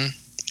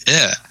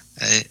 Yeah.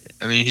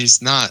 I mean,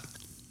 he's not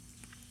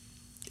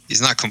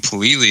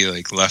completely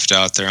like left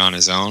out there on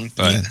his own,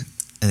 but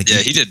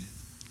he did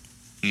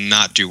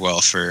not do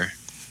well for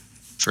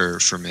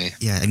me.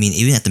 Yeah, I mean,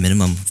 even at the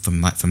minimum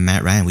from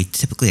Matt Ryan, we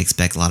typically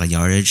expect a lot of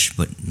yardage,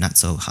 but not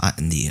so hot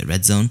in the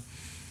red zone.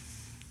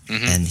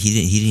 And he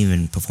didn't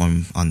even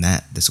perform on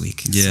that this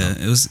week. Yeah,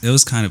 so. It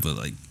was kind of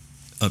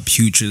a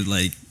putrid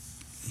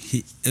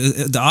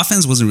the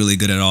offense wasn't really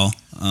good at all.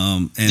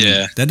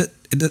 That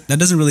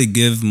doesn't really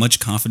give much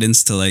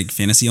confidence to like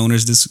fantasy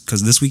owners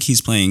because this week he's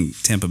playing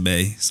Tampa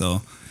Bay,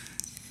 so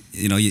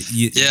I know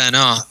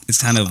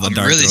it's kind of a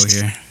dark throw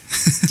here.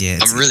 Yeah,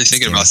 I'm really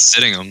thinking about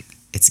sitting him.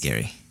 It's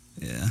scary.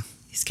 Yeah.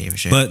 He's scary for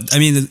sure. But I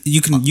mean,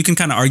 you can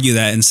kind of argue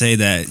that and say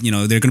that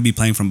they're going to be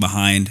playing from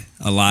behind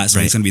a lot, so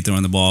he's going to be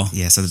throwing the ball.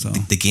 Yeah, so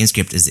the game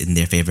script is in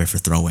their favor for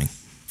throwing,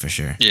 for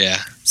sure. Yeah.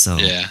 So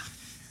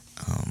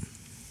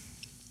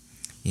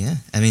yeah,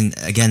 I mean,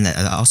 again,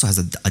 that also has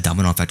a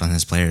domino effect on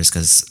his players,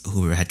 because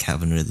whoever had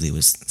Calvin Ridley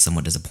was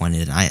somewhat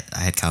disappointed. I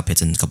had Kyle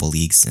Pitts in a couple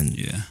leagues and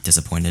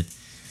disappointed.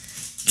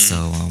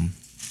 So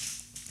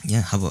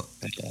how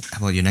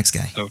about your next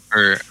guy? So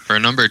for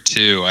number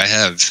 2, I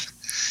have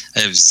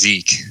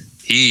Zeke.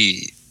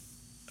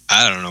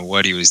 I don't know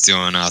what he was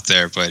doing out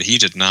there, but he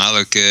did not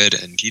look good,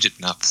 and he did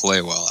not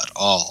play well at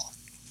all.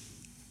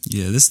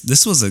 Yeah,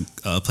 this was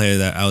a player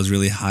that I was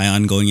really high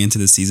on going into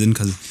the season,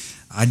 because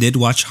I did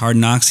watch Hard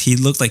Knocks. He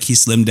looked like he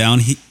slimmed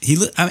down.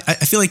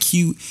 I feel like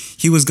he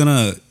was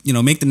gonna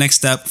make the next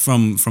step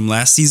from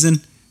last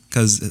season,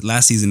 because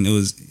last season it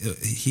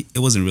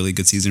wasn't a really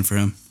good season for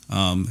him.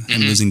 And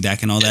losing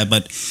Dak and all that,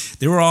 but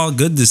they were all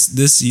good this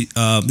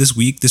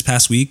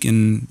past week,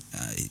 and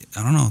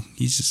I don't know.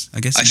 I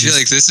feel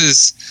like this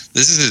is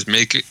his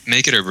make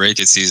it or break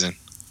it season.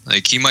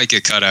 Like, he might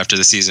get cut after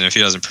the season if he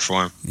doesn't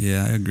perform.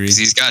 Yeah, I agree. 'Cause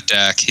he's got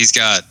Dak, he's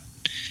got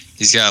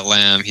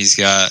Lamb, he's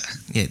got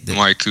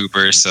Amari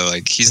Cooper, so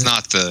like he's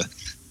not the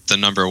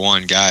number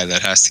 1 guy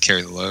that has to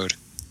carry the load.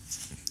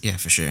 Yeah,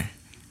 for sure.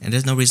 And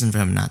there's no reason for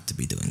him not to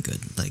be doing good.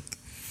 Like,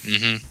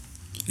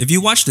 if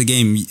you watch the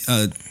game,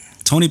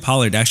 Tony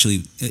Pollard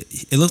actually,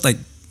 it looked like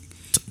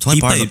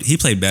he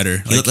played better.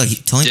 He looked like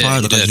Tony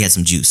Pollard looked like he had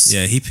some juice.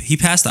 Yeah, he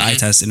passed the eye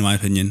test in my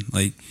opinion.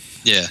 Like,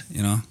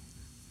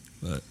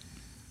 but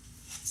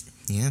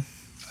yeah.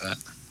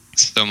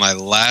 So my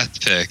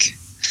last pick,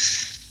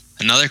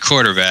 another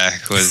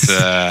quarterback, was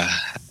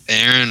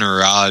Aaron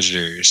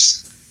Rodgers.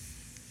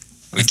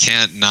 We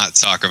can't not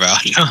talk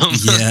about him.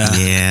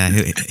 Yeah.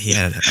 He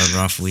had a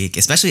rough week,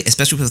 especially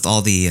with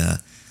all the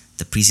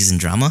preseason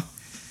drama.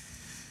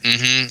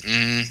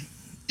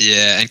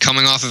 Yeah, and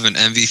coming off of an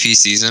MVP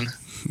season.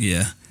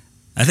 Yeah,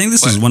 I think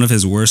this was one of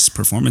his worst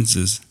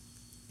performances.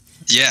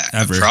 Yeah,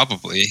 ever.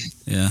 Probably.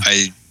 Yeah,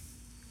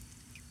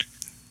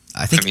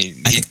 I've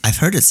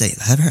heard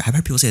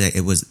people say that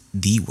it was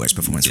the worst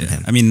performance from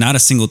him. I mean, not a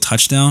single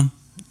touchdown.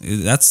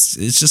 It's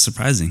just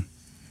surprising.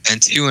 And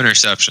 2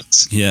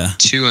 interceptions. Yeah.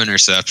 2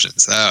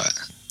 interceptions.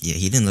 Yeah,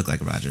 he didn't look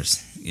like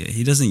Rodgers. Yeah,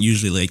 he doesn't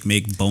usually like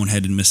make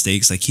boneheaded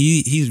mistakes. Like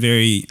he's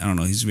very, I don't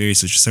know, he's very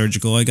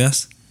surgical, I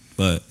guess.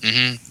 But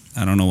I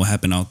don't know what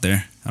happened out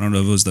there. I don't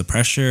know if it was the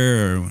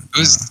pressure or.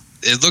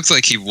 It looked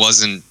like he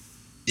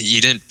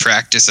didn't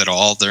practice at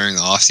all during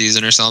the off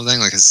season or something.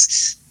 Like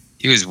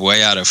he was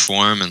way out of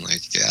form and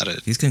like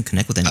he couldn't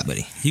connect with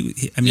anybody.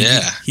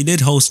 He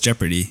did host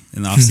Jeopardy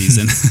in the off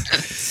season.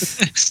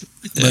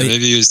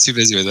 Maybe he was too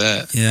busy with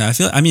that. Yeah,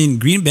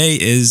 Green Bay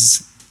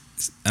is,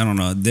 I don't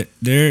know,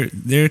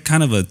 they're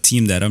kind of a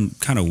team that I'm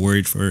kind of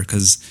worried for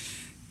because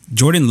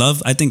Jordan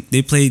Love, I think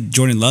they played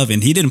Jordan Love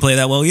and he didn't play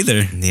that well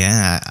either.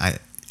 Yeah,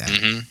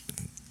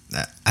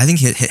 I think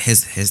he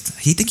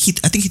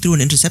threw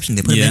an interception.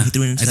 They put him in. He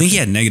threw an interception. I think he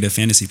had negative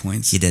fantasy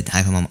points. He did. I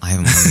have him on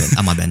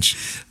my bench.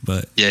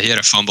 But yeah, he had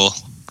a fumble.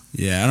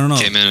 Yeah, I don't know.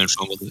 Came in and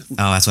fumbled it.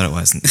 Oh, that's what it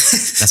was.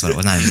 That's what it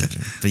was. Not an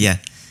interception. But yeah,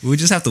 we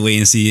just have to wait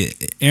and see.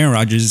 Aaron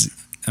Rodgers,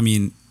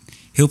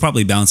 he'll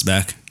probably bounce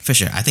back. For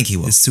sure, I think he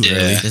will. It's too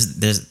early.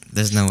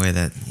 There's no way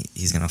that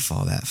he's gonna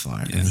fall that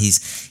far. Yeah. And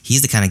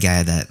he's the kind of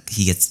guy that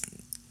he gets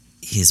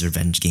his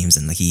revenge games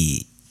and like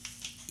he'll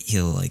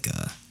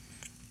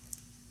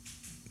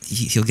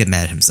get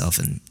mad at himself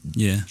and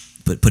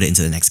put it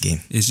into the next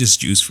game. It's just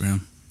juice for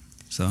him.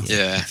 So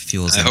yeah,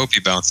 I hope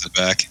he bounces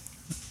back.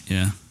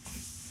 Yeah.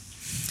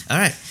 All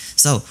right.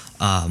 So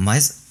my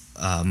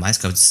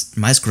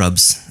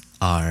scrubs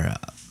are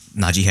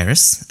Najee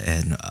Harris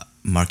and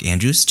Mark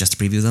Andrews, just to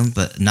preview them.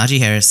 But Najee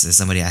Harris is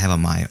somebody I have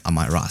on my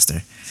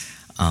roster,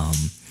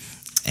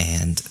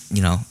 and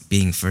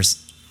being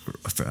first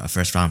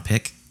round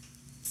pick,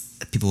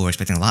 people were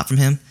expecting a lot from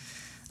him.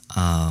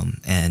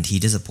 And he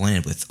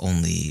disappointed with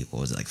only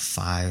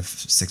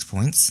 5-6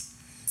 points.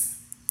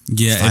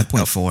 Yeah,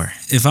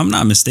 5.4. If I'm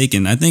not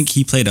mistaken, I think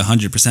he played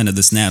 100% of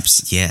the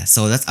snaps. Yeah,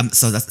 so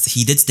that's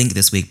he did stink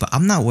this week, but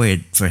I'm not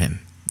worried for him.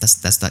 That's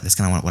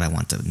kind of what I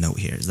want to note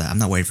here is that I'm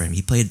not worried for him.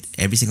 He played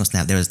every single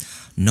snap. There was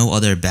no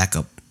other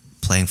backup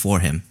playing for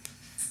him,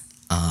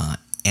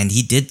 and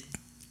he did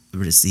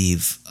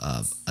receive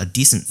a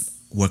decent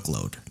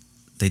workload.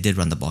 They did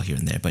run the ball here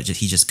and there, but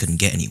he just couldn't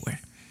get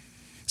anywhere.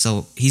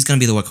 So he's going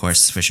to be the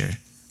workhorse for sure.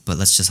 But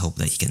let's just hope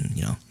that he can,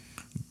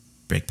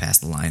 break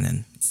past the line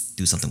and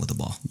do something with the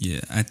ball.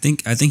 Yeah, I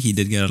think he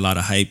did get a lot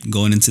of hype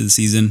going into the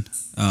season.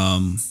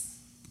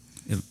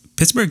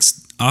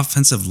 Pittsburgh's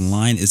offensive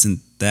line isn't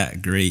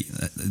that great.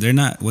 They're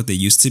not what they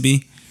used to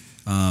be.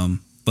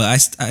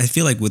 But I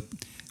feel like with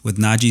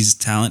Najee's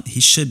talent, he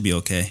should be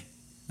okay.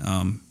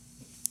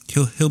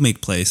 He'll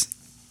make plays.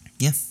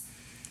 Yeah.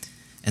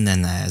 And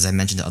then, as I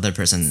mentioned, the other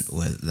person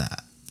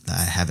that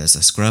I have as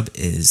a scrub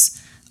is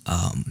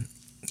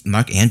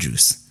Mark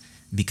Andrews,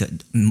 because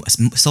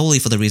solely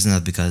for the reason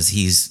of because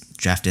he's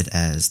drafted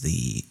as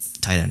the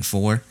tight end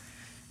 4,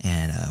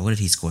 and what did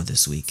he score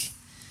this week?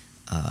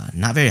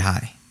 Not very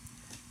high.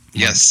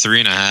 Yeah,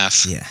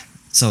 3.5. Yeah,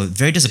 so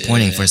very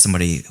disappointing for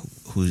somebody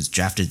who's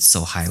drafted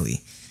so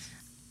highly.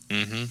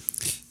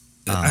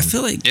 I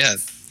feel like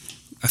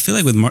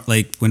with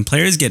when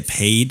players get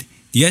paid.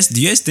 Do you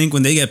guys think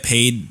when they get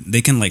paid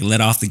they can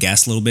let off the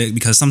gas a little bit?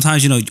 Because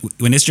sometimes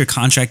when it's your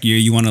contract year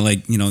you want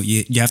to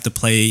you have to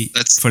play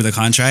for the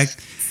contract.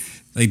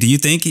 Do you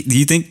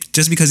think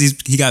just because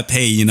he got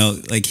paid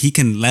he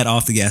can let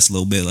off the gas a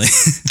little bit?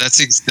 That's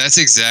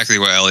exactly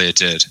what Elliott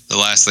did the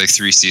last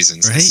 3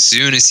 seasons. Right? As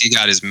soon as he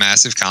got his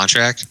massive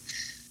contract,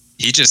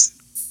 he just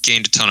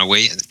gained a ton of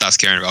weight and stops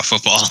caring about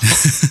football.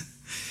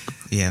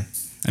 Yeah.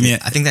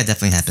 I think that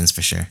definitely happens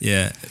for sure.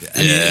 Yeah,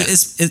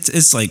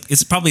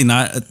 it's probably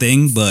not a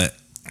thing, but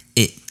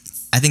they're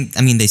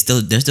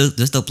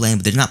still playing,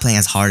 but they're not playing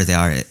as hard as they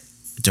are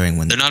during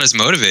when they're not as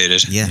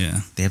motivated.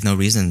 Yeah. They have no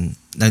reason.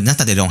 Not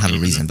that they don't have a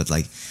reason, but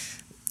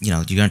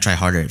you're gonna try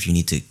harder if you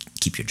need to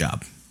keep your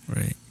job.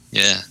 Right.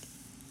 Yeah.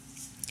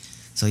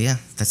 So yeah,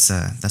 that's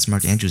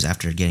Mark Andrews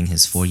after getting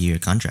his 4-year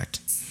contract.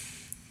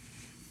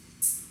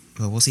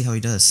 Well, we'll see how he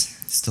does.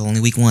 Still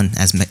only week 1,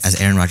 as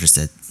Aaron Rodgers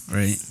said.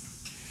 Right.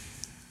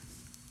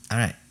 All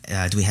right.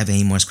 Do we have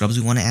any more scrubs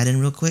we want to add in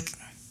real quick?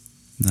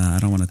 Nah, I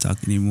don't want to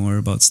talk anymore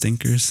about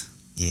stinkers.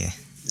 Yeah.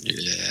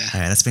 Yeah.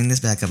 All right, let's bring this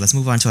back up. Let's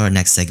move on to our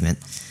next segment.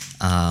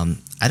 I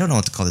don't know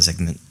what to call this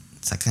segment,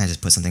 so I kind of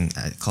just put something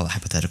I call it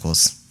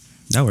hypotheticals.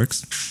 That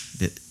works.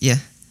 But, yeah.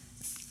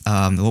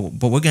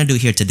 What we're gonna do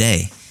here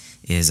today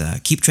is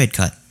keep trade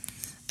cut.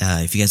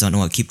 If you guys don't know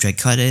what keep trade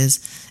cut is,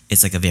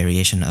 it's like a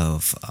variation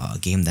of a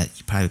game that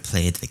you probably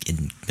played like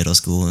in middle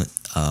school.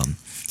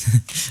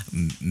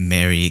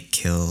 Marry,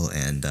 kill,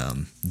 and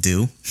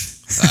do.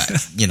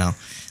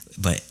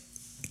 But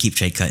keep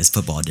trade cut is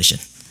football edition.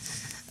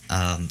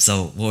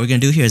 So what we're gonna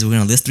do here is we're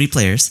gonna list 3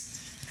 players,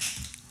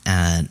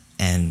 and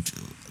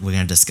we're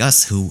gonna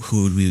discuss who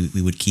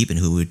we would keep and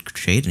who we would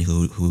trade and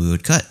who we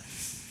would cut.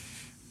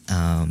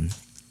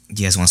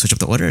 Do you guys want to switch up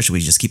the order, or should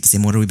we just keep the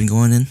same order we've been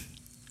going in?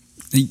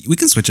 We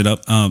can switch it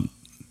up.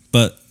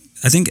 But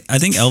I think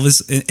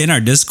Elvis, in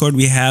our Discord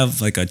we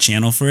have like a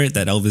channel for it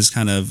that Elvis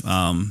kind of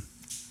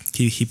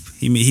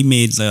he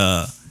made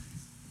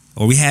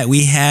or we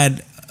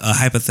had a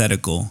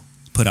hypothetical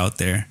put out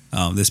there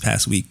this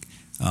past week.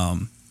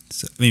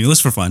 So, I mean, it was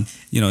for fun.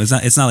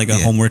 It's not like a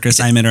homework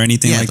assignment or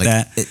anything like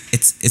that.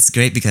 It's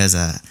great because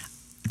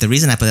the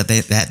reason I put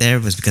that there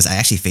was because I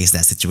actually faced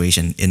that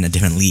situation in a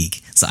different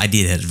league, so I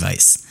needed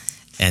advice,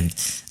 and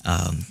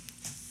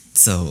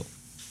so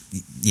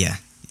yeah,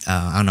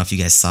 I don't know if you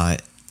guys saw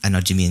it. I know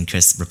Jimmy and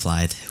Chris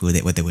replied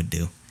what they would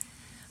do.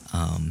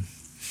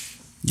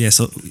 Yeah,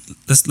 so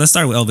let's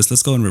start with Elvis.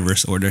 Let's go in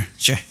reverse order.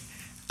 Sure.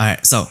 All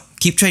right. So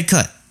keep trade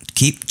cut.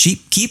 Keep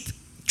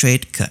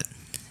trade cut.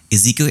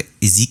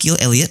 Ezekiel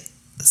Elliott,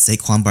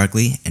 Saquon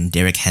Barkley, and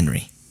Derrick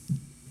Henry.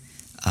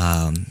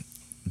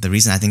 The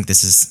reason I think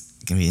this is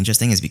gonna be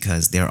interesting is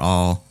because they're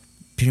all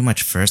pretty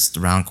much first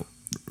round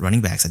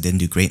running backs that didn't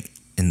do great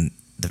in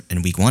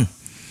week 1.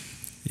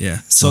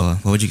 Yeah. So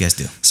what would you guys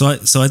do?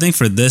 So I think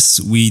for this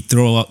we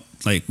throw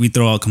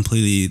out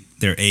completely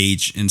their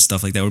age and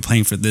stuff like that. We're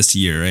playing for this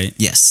year, right?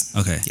 Yes.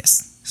 Okay.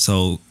 Yes.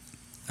 So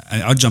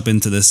I'll jump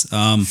into this.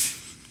 I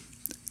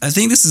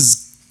think this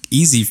is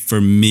easy for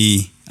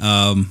me.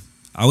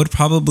 I would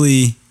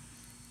probably.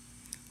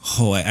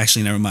 Oh,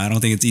 actually, never mind. I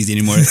don't think it's easy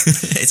anymore.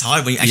 It's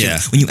hard when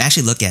you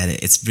actually look at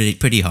it. It's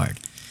pretty hard.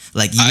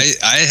 Like I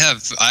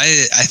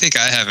think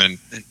I have an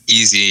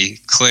easy,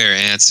 clear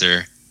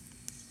answer.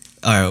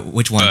 Or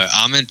which one?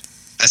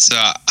 But so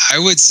I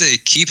would say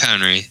keep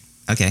Henry.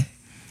 Okay.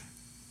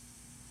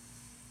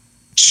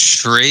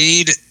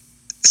 Trade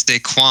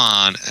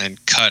Saquon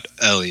and cut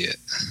Elliott.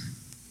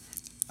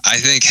 I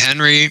think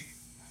Henry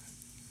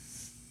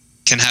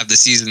can have the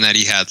season that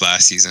he had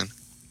last season.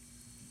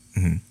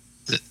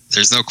 Mm-hmm.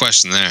 There's no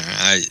question there.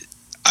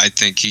 I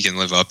think he can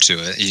live up to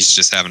it. He's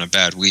just having a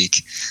bad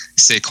week.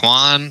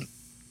 Saquon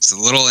is a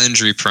little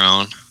injury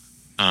prone.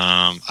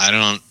 I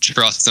don't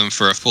trust him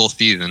for a full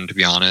season, to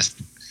be honest.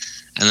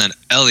 And then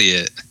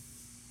Elliott,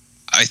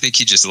 I think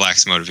he just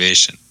lacks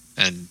motivation,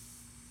 and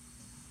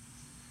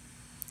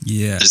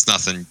there's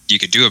nothing you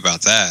could do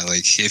about that.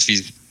 Like if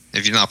he's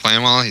not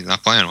playing well, he's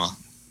not playing well.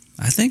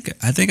 I think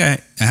I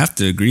have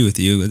to agree with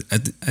you. I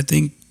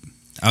think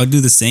I would do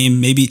the same.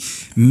 Maybe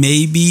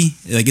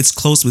like it's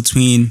close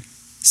between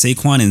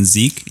Saquon and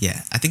Zeke.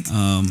 Yeah, I think.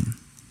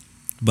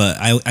 But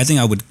I think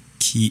I would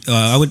keep.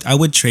 I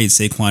would trade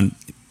Saquon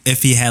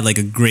if he had like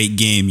a great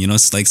game.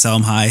 It's like sell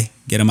him high,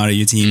 get him out of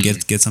your team,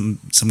 get some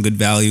good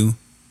value,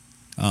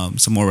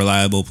 some more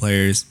reliable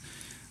players.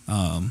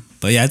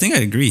 But yeah, I think I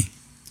agree.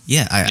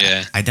 Yeah,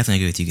 I definitely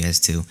agree with you guys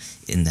too.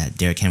 In that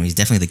Derrick Henry is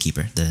definitely the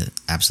keeper, the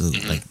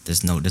absolute like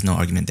there's no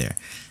argument there.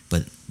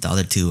 But the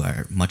other two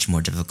are much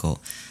more difficult.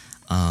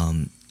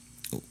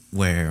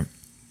 Where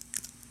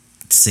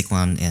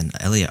Saquon and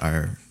Elliott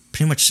are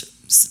pretty much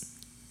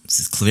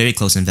very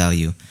close in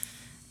value,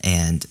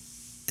 and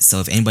so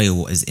if anybody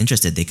is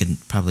interested, they could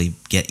probably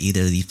get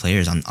either of these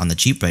players on the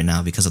cheap right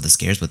now because of the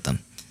scares with them.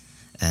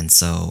 And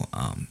so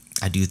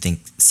I do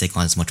think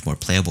Saquon is much more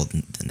playable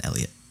than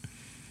Elliott.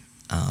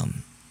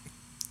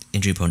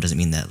 Injury prone doesn't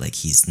mean that like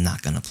he's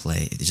not gonna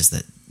play. It's just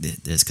that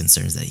there's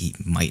concerns that he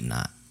might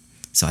not.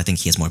 So I think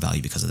he has more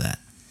value because of that.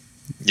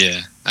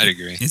 Yeah, I'd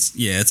agree.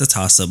 It's a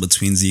toss up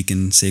between Zeke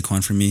and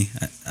Saquon for me.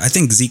 I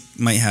think Zeke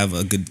might have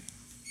a good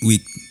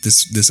week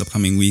this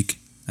upcoming week.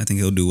 I think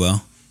he'll do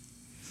well.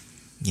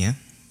 Yeah.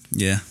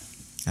 Yeah.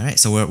 All right,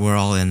 so we're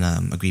all in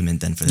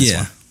agreement then for this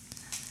one.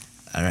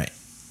 All right.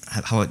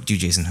 How about you,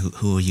 Jason?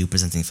 Who are you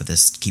presenting for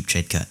this keep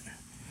trade cut?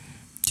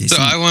 Jason?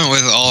 So I went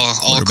with all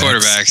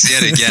quarterbacks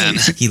yet again.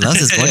 He loves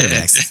his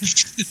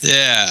quarterbacks.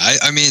 Yeah,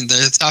 I mean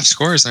they're the top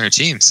scorers on our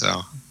team,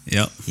 so.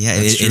 Yep. Yeah,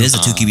 it is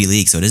a 2 QB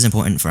league, so it is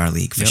important for our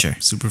league for sure.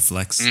 Super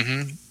flex.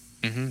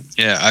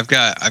 Yeah, I've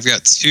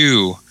got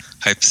 2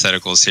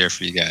 hypotheticals here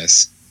for you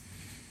guys.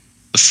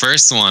 The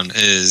first one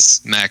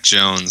is Mac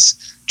Jones,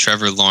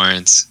 Trevor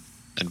Lawrence,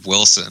 and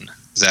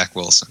Zach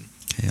Wilson.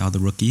 Okay, all the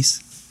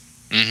rookies.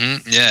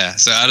 Yeah.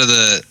 So out of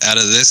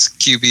this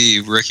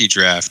QB rookie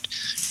draft,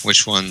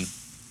 which one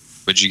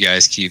would you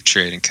guys keep,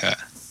 trade, and cut?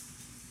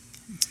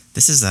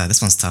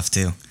 This one's tough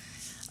too.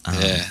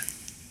 Yeah.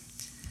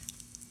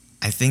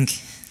 I think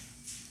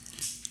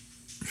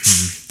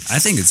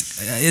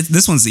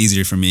this one's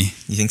easier for me.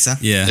 You think so?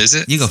 Yeah. Is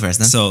it? You go first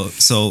then.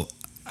 So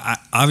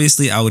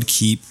obviously I would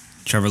keep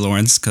Trevor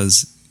Lawrence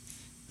because,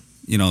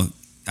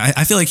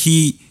 I feel like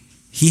he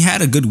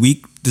had a good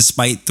week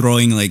despite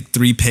throwing like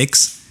 3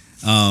 picks.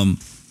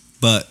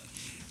 But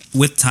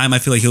with time, I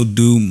feel like he'll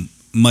do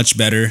much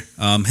better.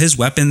 His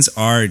weapons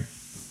are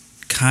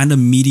kind of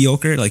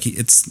mediocre. Like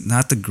it's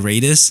not the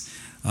greatest.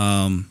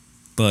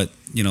 But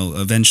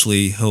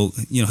eventually he'll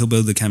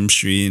build the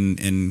chemistry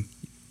and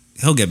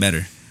he'll get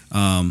better.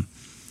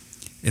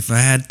 If I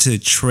had to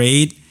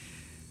trade,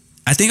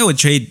 I think I would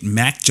trade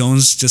Mac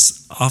Jones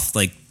just off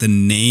like the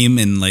name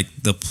and like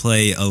the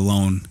play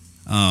alone.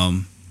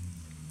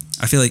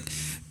 I feel like,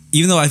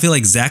 even though I feel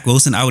like Zach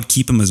Wilson, I would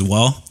keep him as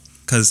well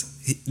because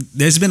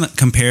there's been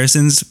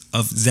comparisons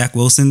of Zach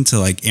Wilson to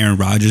like Aaron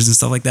Rodgers and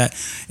stuff like that,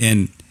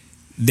 and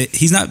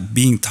he's not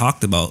being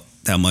talked about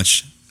that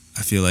much.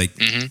 I feel like,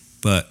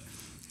 but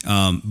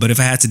if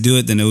I had to do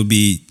it, then it would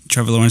be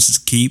Trevor Lawrence's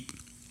keep.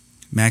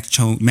 Mac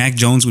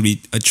Jones would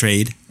be a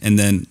trade, and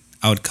then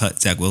I would cut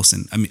Zach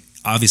Wilson. I mean,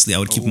 obviously I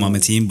would keep him on my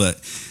team,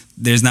 but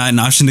there's not an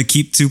option to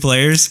keep 2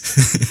 players.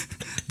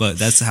 But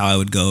that's how I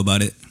would go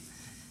about it.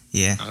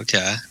 Yeah.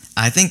 Okay.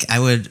 I think I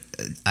would.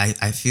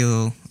 I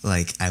feel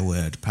like I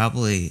would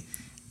probably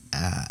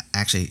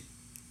actually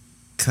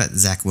cut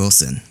Zach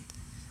Wilson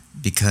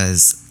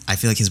because I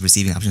feel like his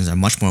receiving options are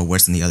much more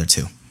worse than the other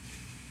 2.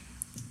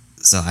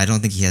 So I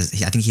don't think he has.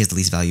 I think he has the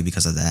least value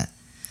because of that.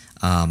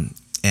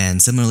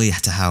 And similarly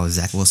to how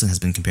Zach Wilson has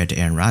been compared to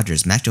Aaron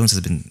Rodgers, Mac Jones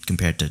has been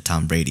compared to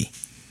Tom Brady.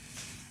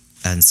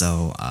 And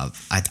so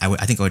I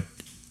think I would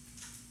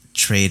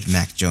trade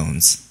Mac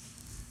Jones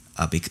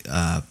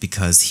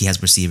because he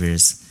has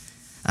receivers.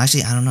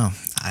 Actually, I don't know.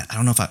 I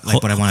don't know if I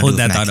like what I want to do. Hold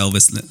that thought,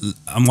 Elvis.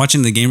 I'm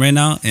watching the game right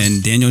now,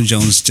 and Daniel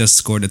Jones just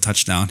scored a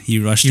touchdown. He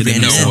rushed it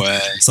in. No way.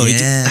 So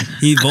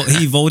he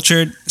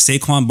vultured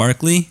Saquon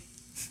Barkley.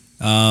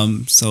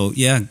 So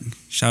yeah,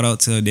 shout out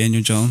to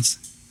Daniel Jones.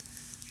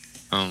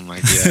 Oh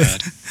my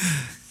God.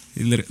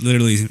 He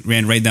literally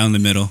ran right down the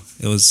middle.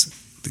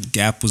 The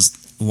gap was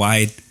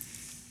wide,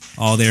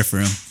 all there for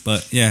him.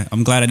 But yeah,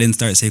 I'm glad I didn't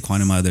start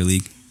Saquon in my other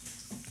league.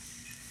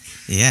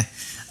 Yeah.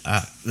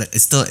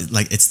 It's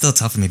still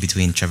tough for me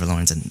between Trevor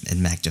Lawrence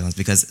and Mac Jones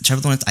because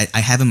Trevor Lawrence,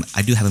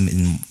 I do have him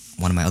in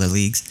one of my other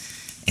leagues,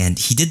 and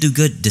he did do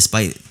good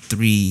despite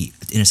 3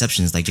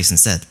 interceptions, like Jason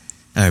said,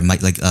 or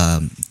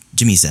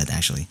Jimmy said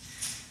actually.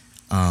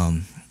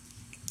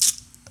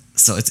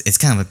 So it's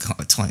kind of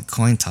a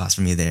coin toss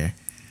for me there.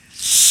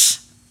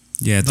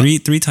 Yeah, three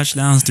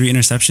touchdowns, 3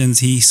 interceptions.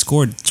 He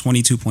scored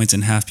 22 points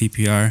in half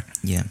PPR.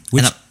 Yeah,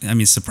 which I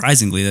mean,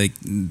 surprisingly, like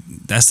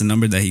that's the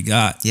number that he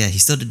got. Yeah, he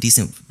still did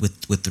decent with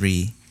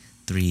 3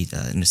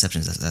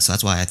 interceptions. So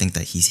that's why I think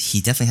that he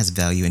definitely has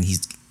value, and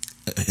he's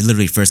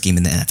literally first game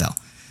in the NFL.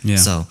 Yeah.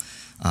 So,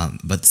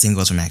 but the same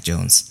goes for Mac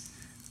Jones,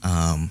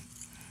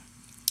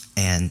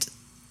 and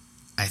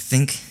I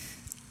think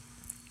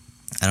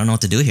I don't know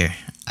what to do here.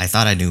 I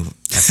thought I knew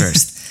at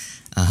first.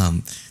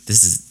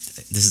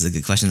 This is a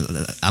good question.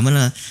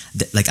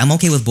 I'm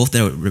okay with both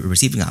their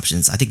receiving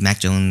options. I think Mac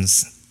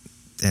Jones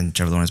and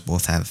Trevor Lawrence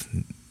both have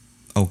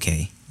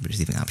okay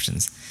receiving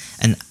options.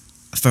 And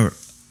for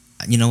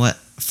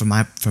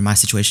my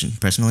situation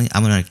personally,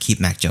 I'm gonna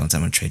keep Mac Jones.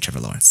 I'm gonna trade Trevor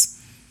Lawrence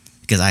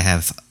because I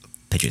have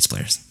Patriots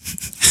players.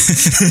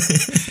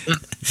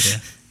 Yeah.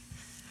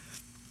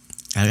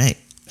 All right.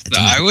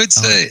 I would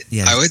say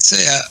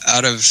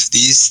out of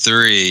these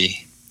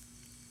 3,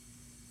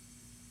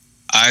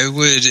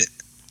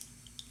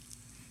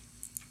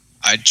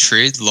 I'd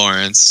trade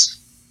Lawrence,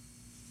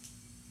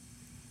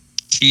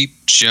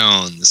 keep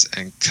Jones,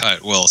 and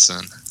cut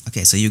Wilson.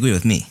 Okay, so you agree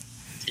with me?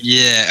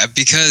 Yeah,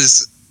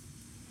 because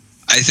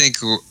I think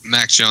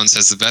Mac Jones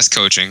has the best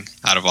coaching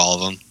out of all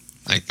of them.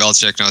 Like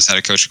Belichick knows how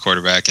to coach a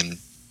quarterback, and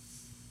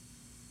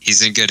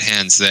he's in good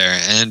hands there.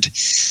 And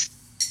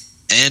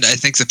I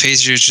think the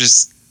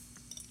Patriots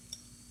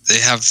they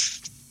have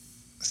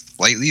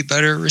slightly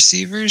better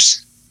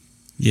receivers.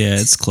 Yeah,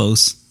 it's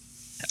close.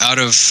 Out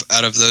of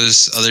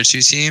those other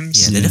 2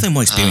 teams. Yeah, they're definitely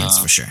more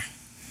experienced for sure.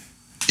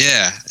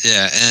 Yeah,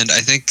 and I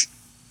think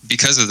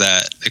because of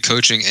that, the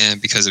coaching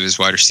and because of his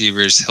wide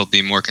receivers, he'll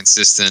be more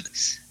consistent.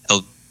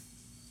 He'll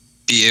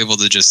be able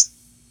to just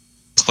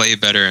play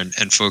better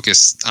and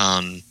focus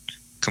on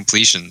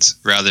completions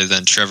rather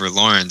than Trevor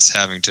Lawrence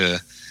having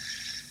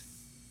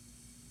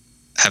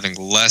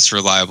less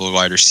reliable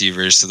wide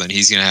receivers. So then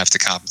he's going to have to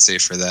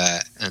compensate for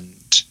that. And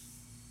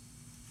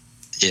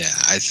yeah,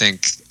 I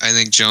think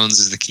Jones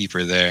is the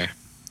keeper there.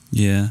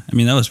 Yeah, I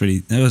mean that was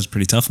a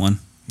pretty tough one.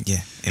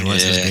 Yeah, it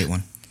was. Yeah. It was a great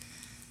one.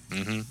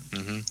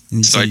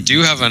 So I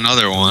do have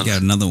another one. You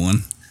got another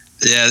one.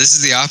 Yeah, this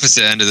is the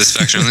opposite end of the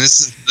spectrum.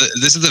 This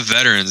is the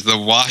veterans, the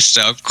washed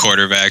up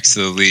quarterbacks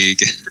of the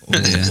league.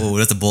 Oh,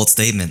 that's a bold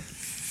statement.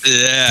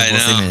 Yeah, I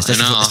know.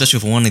 Especially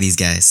for one of these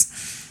guys.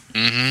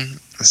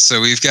 So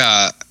we've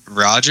got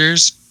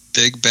Rodgers,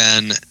 Big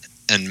Ben,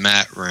 and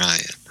Matt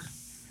Ryan.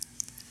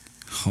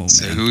 Oh man.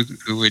 So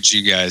who would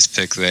you guys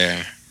pick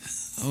there?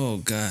 Oh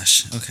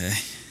gosh. Okay.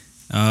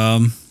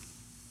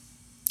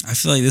 I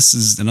feel like this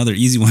is another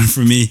easy one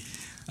for me.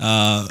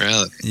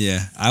 Really?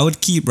 Yeah, I would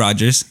keep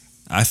Rodgers.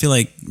 I feel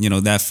like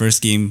that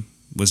first game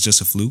was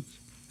just a fluke.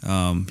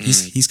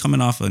 He's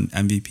coming off an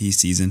MVP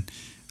season.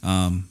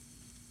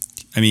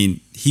 I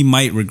mean, he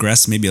might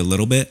regress maybe a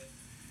little bit,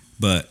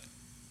 but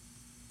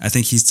I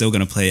think he's still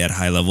going to play at a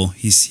high level.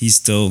 He's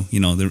still,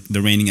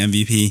 the reigning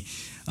MVP.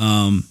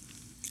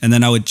 And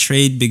then I would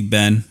trade Big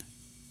Ben.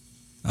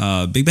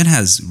 Big Ben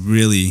has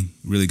really,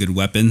 really good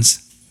weapons.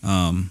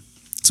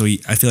 So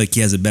I feel like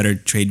he has a better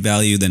trade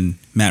value than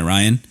Matt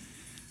Ryan.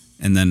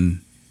 And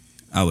then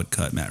I would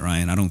cut Matt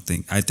Ryan.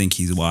 I think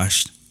he's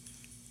washed.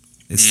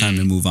 It's time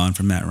to move on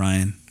from Matt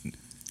Ryan.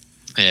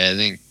 Yeah, I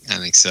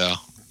think so.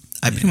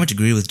 I pretty much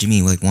agree with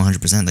Jimmy, like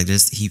 100%. Like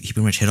he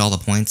pretty much hit all the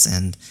points,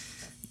 and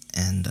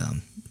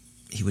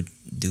he would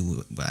do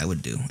what I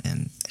would do.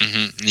 And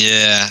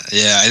yeah,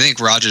 I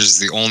think Rodgers is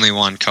the only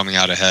one coming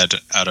out ahead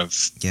out of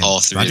all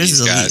three Rodgers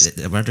of these guys.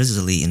 Elite. Rodgers is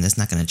elite, and that's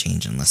not going to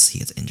change unless he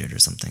gets injured or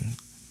something.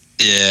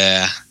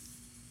 Yeah.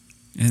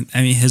 And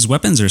I mean, his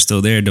weapons are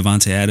still there.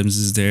 Devontae Adams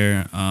is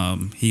there.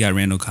 He got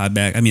Randall Cobb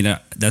back. I mean,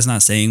 that's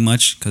not saying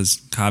much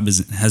because Cobb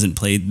hasn't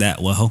played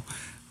that well.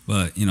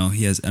 But he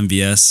has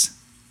MVS.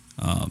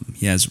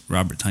 He has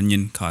Robert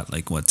Tonyan, caught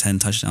 10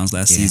 touchdowns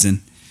last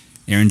season.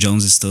 Aaron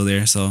Jones is still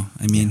there. So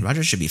I mean,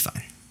 Rodgers should be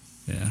fine.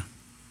 Yeah.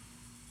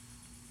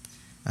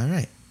 All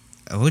right.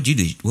 What would you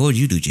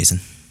do, Jason?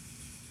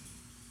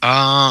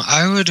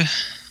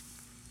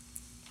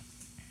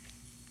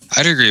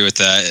 I'd agree with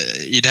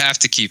that. You'd have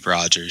to keep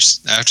Rodgers.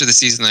 After the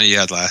season that he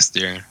had last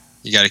year,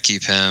 you got to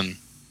keep him.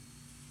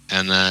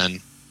 And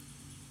then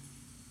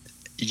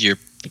you're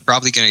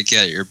probably going to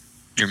get your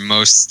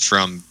most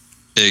from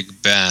Big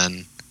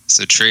Ben.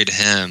 So trade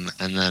him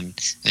and then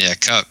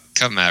cut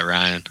Matt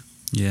Ryan.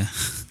 Yeah.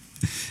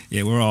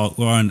 Yeah, we're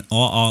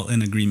all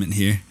in agreement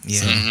here. Yeah.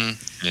 So.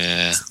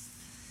 Yeah.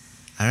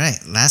 All right.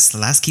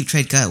 Last keep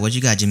trade cut. What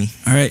you got, Jimmy?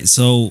 All right.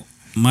 So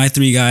my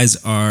three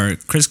guys are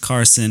Chris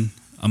Carson,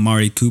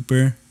 Amari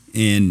Cooper,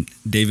 and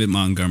David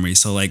Montgomery.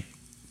 So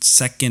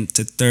second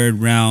to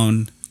third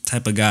round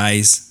type of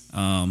guys.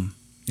 I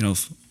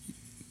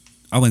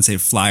wouldn't say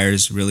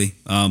flyers really,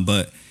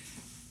 but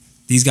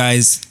these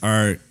guys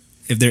are,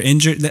 if they're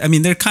injured, I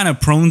mean, they're kind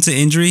of prone to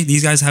injury.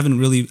 These guys haven't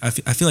really, I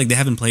feel like they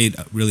haven't played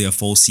really a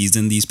full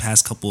season these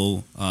past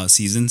couple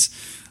seasons.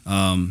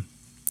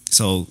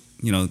 So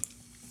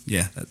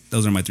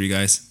those are my three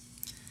guys.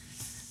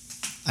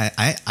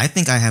 I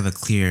think I have a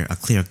clear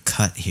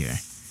cut here,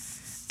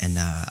 and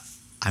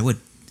I would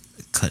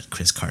cut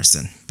Chris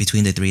Carson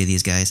between the three of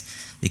these guys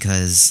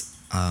because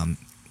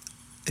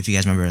if you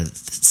guys remember the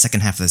second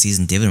half of the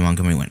season, David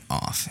Montgomery went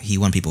off. He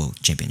won people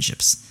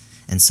championships,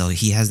 and so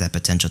he has that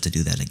potential to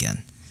do that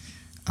again.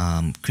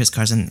 Chris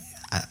Carson,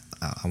 I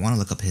want to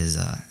look up his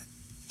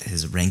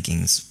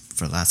rankings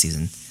for last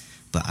season,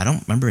 but I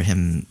don't remember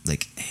him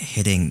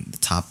hitting the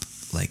top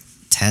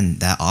 10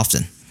 that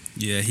often.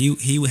 Yeah,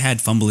 he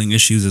had fumbling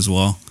issues as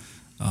well.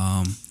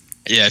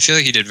 Yeah, I feel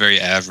like he did very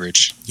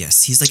average.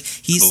 Yes, he's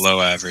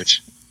below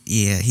average.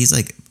 Yeah, he's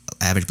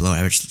average, below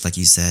average, like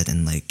you said,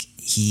 and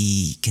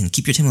he can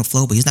keep your team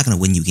afloat, but he's not going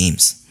to win you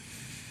games.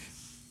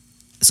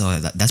 So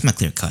that's my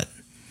clear cut.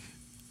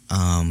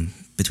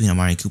 Between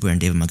Amari Cooper and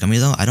David Montgomery,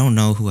 though, I don't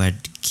know who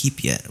I'd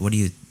keep yet. What do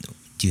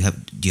you have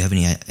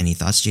any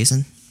thoughts,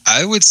 Jason?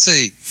 I would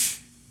say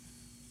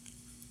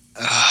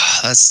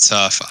that's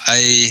tough.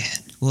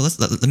 Well,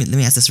 let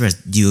me ask this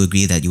first. Do you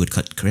agree that you would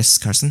cut Chris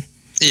Carson?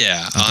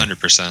 Yeah,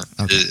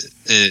 100%. Okay.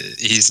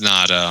 He's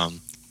not.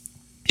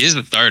 He is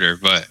a starter,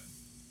 but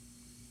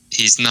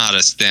he's not a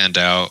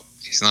standout.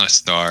 He's not a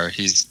star.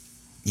 He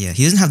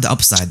doesn't have the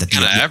upside that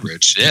kind of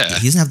average. Yeah,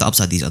 he doesn't have the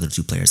upside these other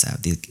two players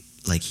have. He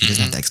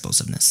doesn't have the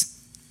explosiveness.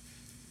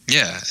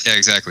 Yeah,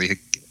 exactly.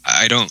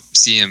 I don't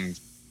see him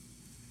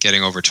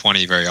getting over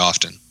 20 very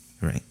often.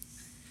 Right.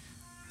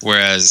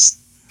 Whereas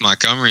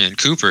Montgomery and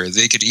Cooper,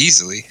 they could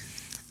easily.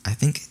 I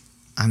think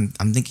I'm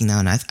thinking now,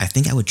 and I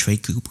think I would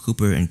trade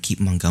Cooper and keep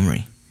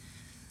Montgomery,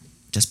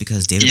 just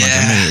because David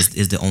Montgomery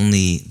is the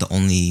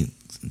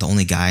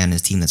only guy on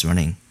his team that's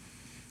running.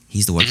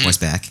 He's the workhorse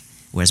back,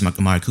 whereas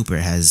Amari Cooper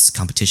has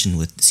competition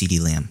with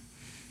CeeDee Lamb.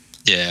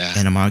 Yeah,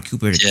 and Amari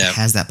Cooper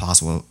has that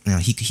possible.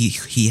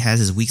 He has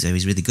his weeks that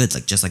he's really good,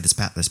 just like this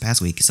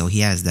past week. So he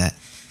has that.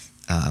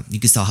 You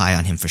can sell high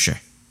on him for sure.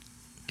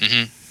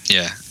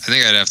 Yeah, I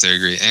think I'd have to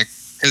agree. And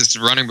his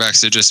running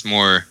backs are just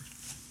more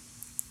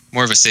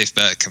of a safe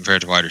bet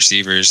compared to wide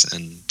receivers.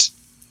 And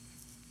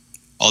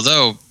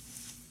although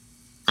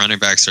running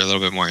backs are a little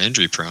bit more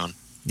injury prone.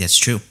 That's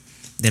true.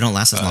 They don't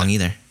last as long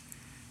either.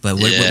 But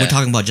we're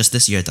talking about just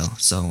this year, though.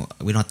 So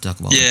we don't have to talk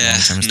about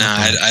long-term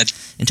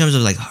stuff. In terms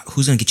of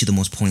who's going to get you the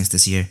most points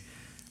this year,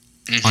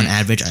 on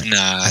average,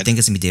 I think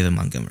it's going to be David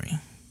Montgomery.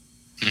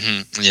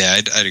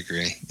 Yeah, I'd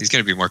agree. He's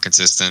going to be more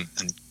consistent.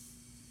 And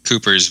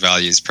Cooper's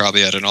value is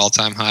probably at an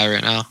all-time high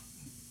right now.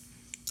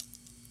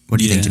 What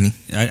do you think, Jimmy?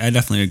 I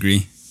definitely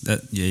agree.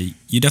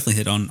 You definitely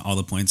hit on all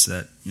the points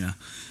that,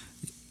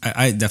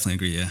 I definitely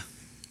agree, yeah.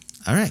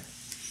 All right.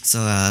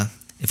 So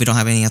if we don't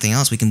have anything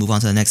else, we can move on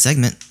to the next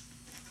segment.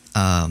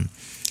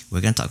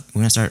 We're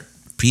gonna start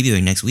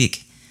previewing next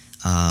week.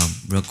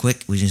 Real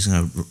quick, we're just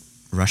gonna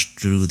rush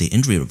through the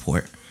injury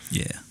report.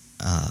 Yeah.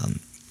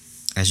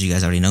 As you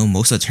guys already know,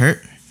 Mosa's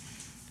hurt.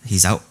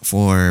 He's out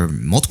for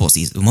multiple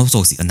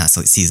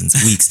seasons,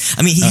 weeks.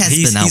 I mean,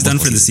 he's been out. He's done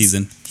for the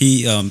season.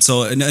 He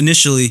so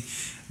initially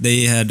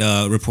they had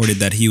reported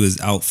that he was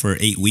out for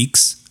 8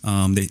 weeks. They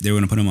were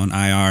going to put him on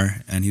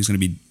IR, and he was going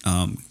to be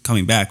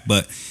coming back.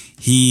 But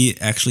he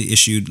actually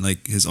issued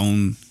like his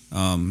own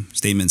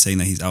statement saying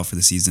that he's out for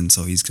the season.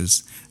 So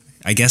because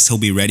I guess he'll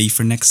be ready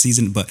for next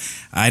season. But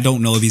I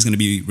don't know if he's going to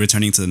be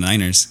returning to the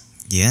Niners.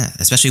 Yeah,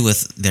 especially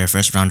with their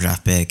first round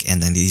draft pick,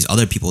 and then these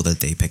other people that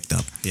they picked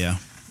up. Yeah.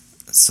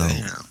 So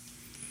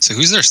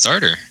who's their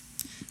starter?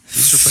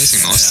 Who's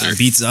replacing Mostert?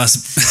 Beats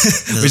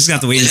us. We just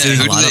got to wait and see.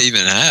 Who do they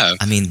even have?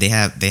 I mean, they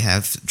have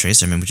Trey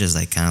Sermon, which is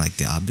like kind of like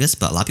the obvious,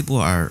 but a lot of people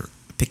are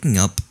picking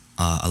up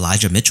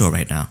Elijah Mitchell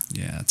right now.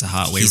 Yeah, it's a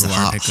hot waiver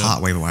wire pickup.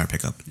 Hot waiver wire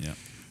pickup. Yeah.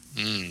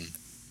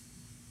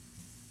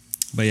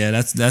 But yeah,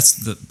 that's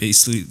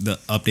basically the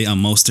update on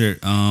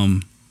Mostert.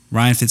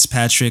 Ryan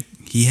Fitzpatrick,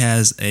 he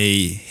has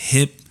a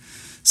hip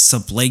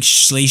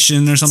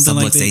subluxation or something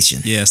like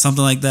that. Yeah,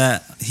 something like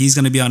that. He's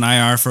going to be on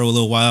IR for a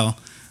little while.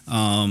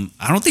 I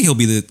don't think he'll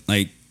be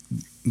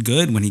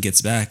good when he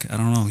gets back. I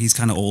don't know. He's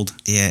kind of old.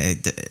 Yeah,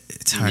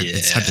 it's hard. Yeah.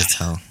 It's hard to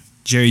tell.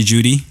 Jerry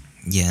Jeudy.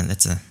 Yeah, I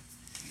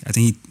think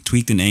he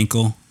tweaked an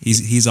ankle.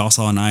 He's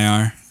also on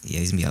IR. Yeah,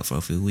 he's gonna be out for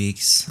a few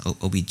weeks.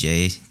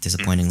 OBJ,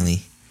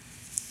 disappointingly.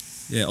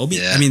 Yeah,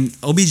 I mean,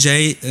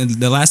 OBJ,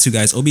 the last two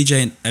guys, OBJ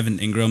and Evan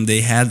Ingram,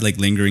 they had like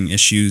lingering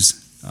issues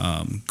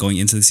going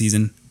into the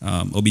season.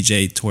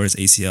 OBJ tore his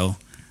ACL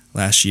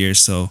last year,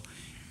 so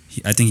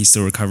I think he's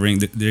still recovering.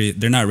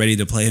 They're not ready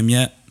to play him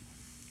yet.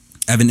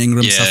 Evan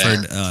Ingram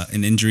suffered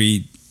an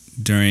injury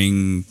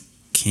during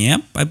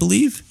camp, I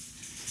believe.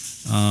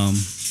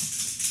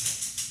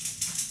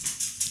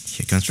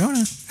 Here comes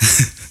Rona.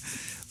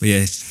 But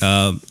yeah,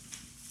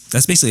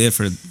 that's basically it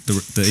for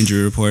the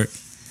injury report.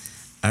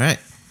 All right.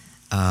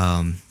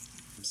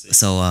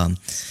 So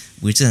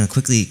we're just gonna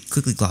quickly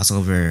gloss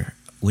over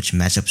which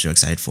matchups you're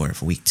excited for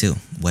week 2,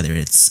 whether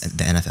it's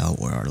the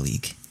NFL or our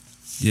league.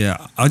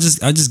 Yeah, I'll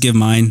just give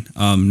mine.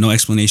 No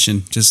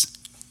explanation. Just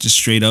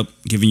straight up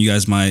giving you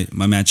guys my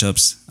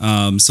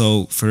matchups.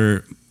 So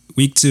for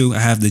week 2, I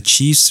have the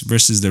Chiefs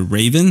versus the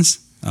Ravens.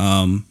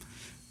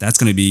 That's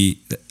gonna be.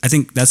 I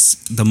think that's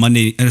the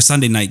Monday or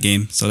Sunday night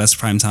game. So that's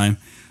prime time.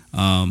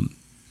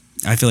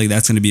 I feel like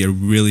that's gonna be a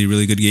really,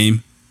 really good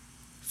game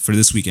for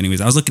this week.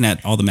 Anyways, I was looking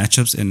at all the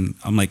matchups and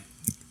I'm like,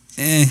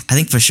 I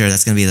think for sure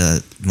that's gonna be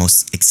the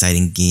most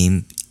exciting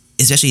game,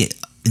 especially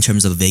in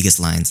terms of Vegas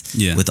lines.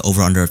 Yeah. With the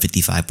over under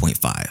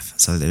 55.5.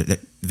 So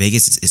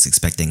Vegas is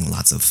expecting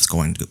lots of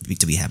scoring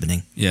to be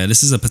happening. Yeah,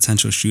 this is a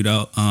potential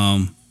shootout.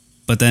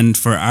 But then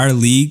for our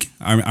league,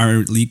 our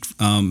league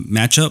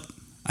matchup,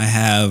 I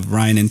have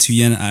Ryan and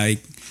Tuyen. I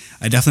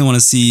definitely want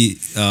to see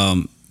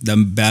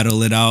them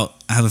battle it out.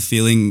 I have a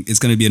feeling it's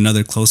going to be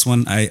another close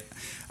one. I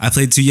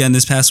played Tuyen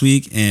this past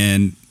week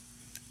and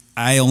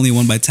I only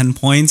won by 10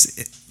 points,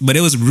 but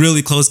it was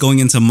really close going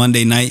into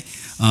Monday night.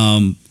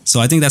 So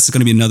I think that's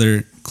going to be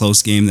another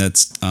close game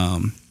that's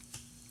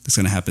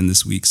going to happen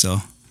this week.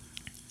 So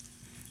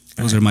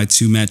those are my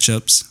 2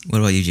 matchups. What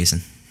about you,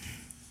 Jason?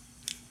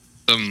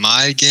 So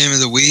my game of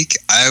the week,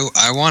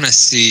 I want to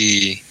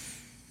see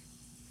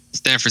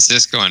San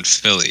Francisco and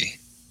Philly.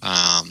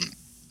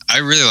 I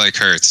really like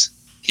Hurts.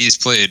 He's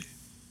played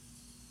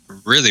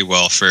really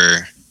well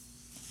for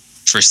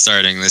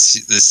starting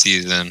this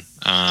season.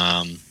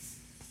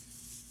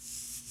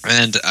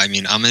 And I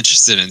mean, I'm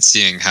interested in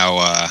seeing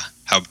how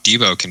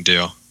Debo can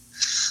do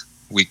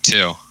week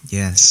 2.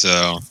 Yeah.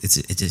 So it's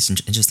just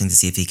interesting to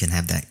see if he can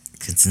have that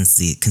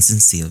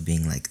consistency of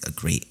being like a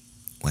great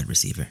wide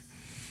receiver.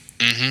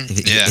 Mm-hmm. Is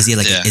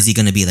he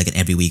going to be like an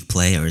every week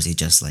play, or is he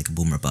just like a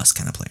boom or bust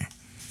kind of player?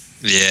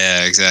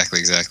 Yeah,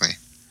 exactly.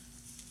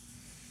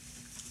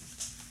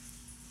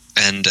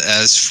 And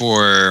as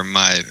for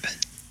my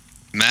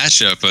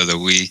matchup of the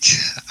week,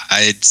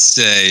 I'd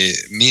say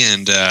me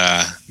and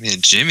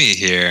Jimmy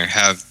here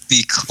have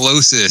the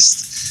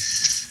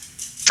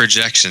closest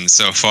projection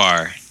so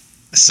far.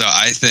 So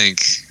I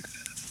think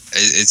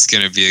it's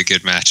going to be a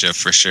good matchup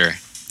for sure.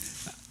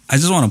 I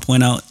just want to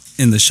point out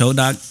in the show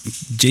doc,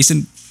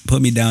 Jason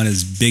put me down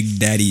as Big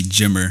Daddy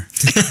Jimmer.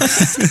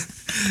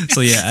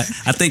 So yeah,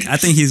 I think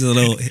he's a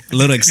little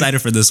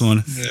excited for this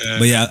one. Yeah.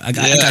 But yeah, I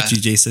got you,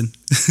 Jason.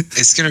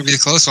 It's gonna be a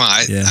close one.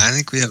 I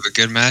think we have a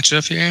good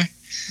matchup here.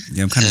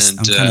 Yeah, I'm kind of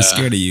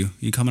scared of you.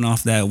 You're coming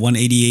off that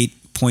 188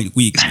 point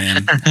week,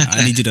 man.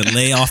 I need you to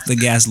lay off the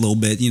gas a little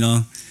bit. You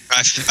know.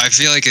 I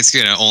feel like it's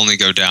gonna only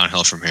go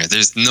downhill from here.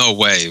 There's no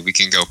way we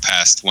can go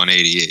past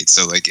 188.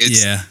 So like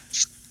it's. Yeah.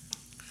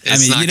 I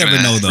mean, you never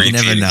know, though. You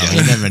never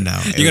know.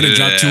 You're gonna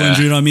drop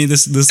 200 on me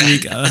this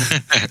week.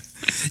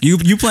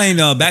 You playing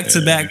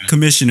back-to-back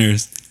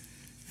commissioners.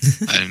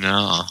 I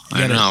know.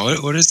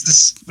 What is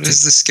this? What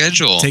is the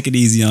schedule? Take it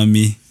easy on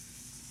me.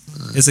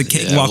 It's a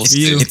cakewalk for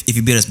you. If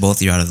you beat us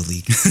both, you're out of the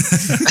league.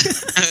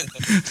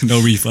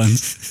 No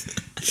refunds.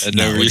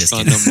 No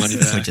refund, no money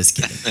back. We're just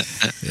kidding.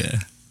 Yeah.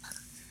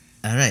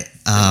 All right.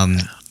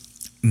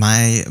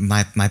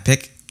 my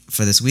pick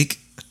for this week,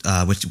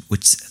 which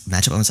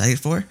matchup I'm excited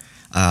for,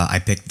 I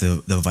picked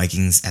the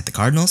Vikings at the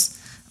Cardinals.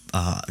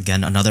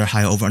 Again, another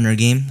high over/under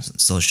game,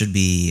 so it should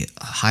be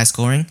high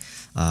scoring.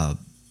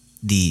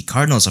 The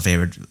Cardinals are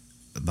favored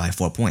by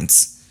 4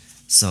 points,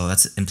 so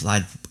that's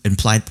implied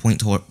point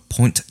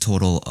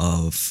total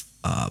of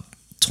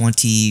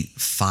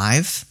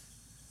 25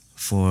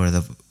 for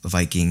the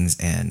Vikings,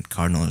 and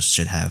Cardinals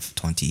should have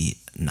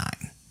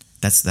 29.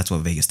 That's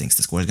what Vegas thinks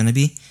the score is going to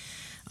be.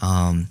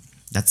 As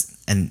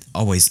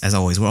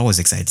always, we're always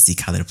excited to see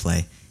Kyler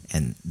play,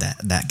 and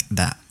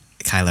that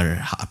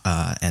Kyler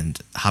and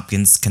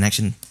Hopkins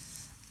connection,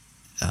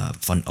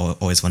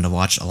 always fun to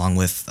watch, along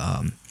with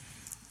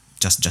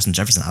Justin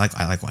Jefferson.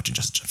 I like watching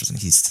Justin Jefferson.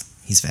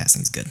 He's fast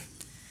and he's good.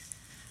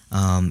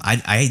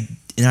 I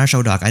in our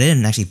show doc, I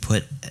didn't actually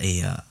put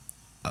a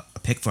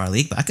pick for our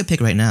league, but I could pick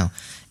right now,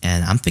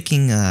 and I'm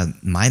picking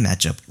my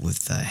matchup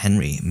with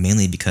Henry,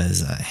 mainly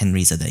because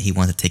Henry said that he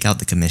wanted to take out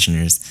the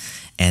Commissioners,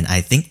 and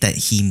I think that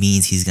he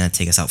means he's gonna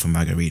take us out for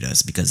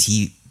margaritas because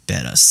he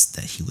bet us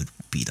that he would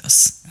beat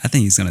us. I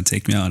think he's gonna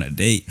take me on a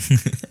date.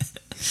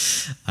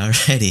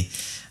 Alrighty.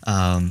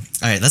 All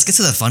right, let's get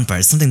to the fun part.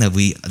 It's something that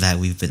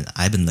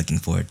I've been looking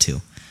forward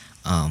to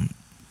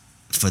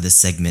for this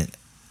segment.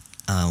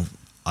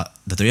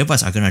 The three of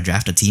us are gonna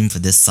draft a team for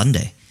this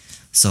Sunday.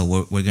 So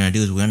what we're gonna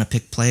do is we're gonna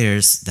pick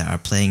players that are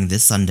playing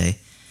this Sunday,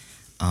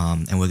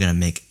 and we're gonna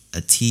make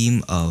a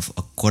team of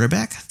a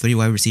quarterback, 3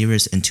 wide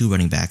receivers, and 2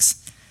 running backs.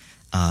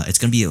 It's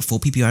gonna be a full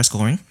PPR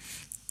scoring,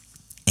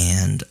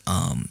 and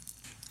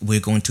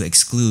we're going to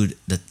exclude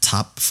the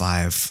top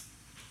 5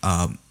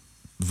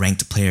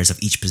 ranked players of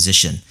each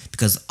position,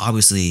 because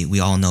obviously we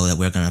all know that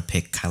we're gonna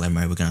pick Kyler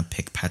Murray, we're gonna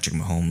pick Patrick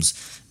Mahomes,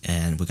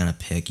 and we're gonna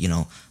pick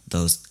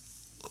those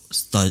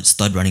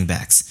stud running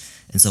backs.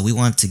 And so we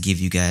want to give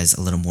you guys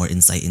a little more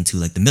insight into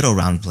like the middle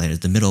round players,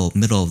 the middle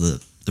of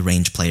the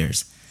range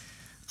players.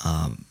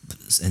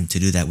 And to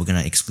do that, we're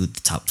gonna exclude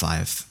the top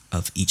 5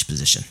 of each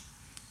position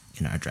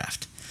in our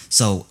draft.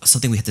 So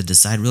something we have to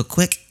decide real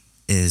quick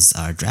is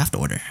our draft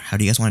order. How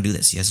do you guys want to do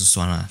this? You guys just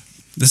want to...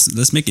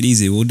 Let's make it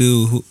easy. We'll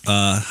do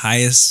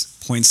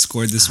highest points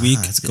scored this week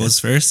goes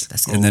first,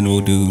 and then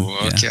we'll do.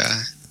 Okay.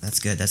 Yeah. That's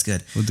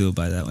good. We'll do it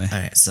by that way. All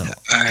right. So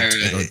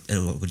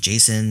it'll go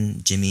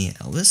Jason, Jimmy,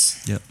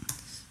 Elvis. Yep.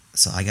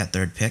 So I got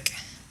 3rd pick.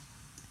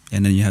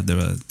 And then you have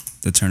the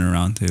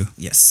turnaround too.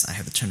 Yes, I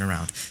have the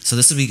turnaround. So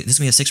this will be a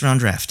 6-round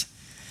draft.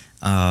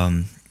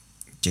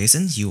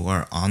 Jason, you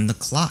are on the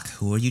clock.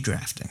 Who are you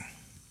drafting?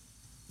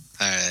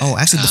 Oh,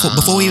 actually,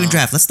 before we even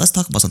draft, let's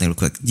talk about something real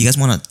quick. You guys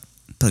want to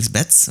place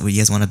bets, or you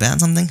guys want to bet on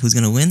something? Who's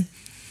gonna win?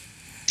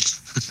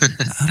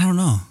 I don't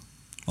know.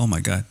 Oh my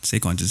God,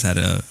 Saquon just had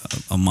a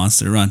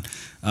monster run.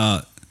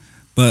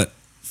 But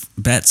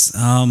bets.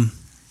 $5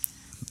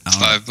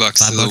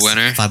 to the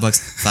winner.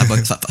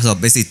 $5. So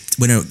basically,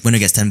 winner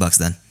gets $10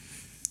 then.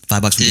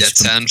 $5 from each.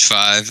 10,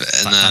 5,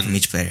 and then from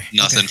each player.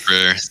 Nothing for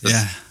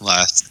the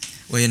last.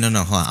 Well,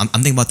 no. Hold on.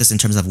 I'm thinking about this in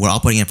terms of we're all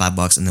putting in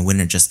 $5, and the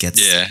winner just gets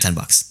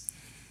 $10.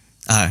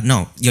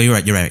 No, you're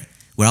right.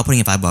 We're all putting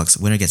in $5.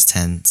 Winner gets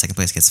 10. Second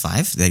place gets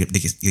 5. They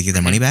get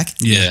their money back.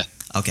 Yeah.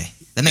 Okay,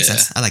 that makes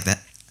sense. I like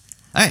that.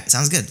 All right,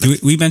 sounds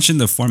good. We mentioned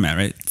the format,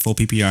 right? Full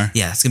PPR.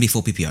 Yeah, it's gonna be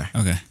full PPR.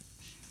 Okay.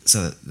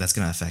 So that's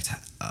gonna affect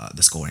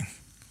the scoring.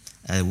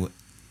 I'm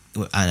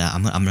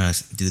gonna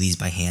do these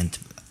by hand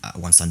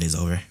once Sunday's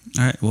over.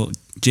 All right. Well,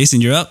 Jason,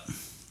 you're up.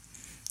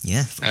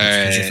 Yeah.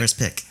 What's your first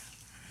pick?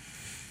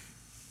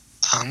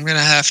 I'm gonna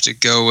have to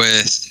go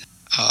with.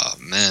 Oh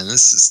man,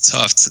 this is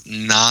tough.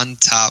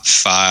 Non-top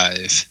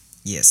 5.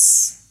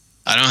 Yes.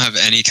 I don't have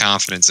any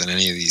confidence in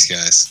any of these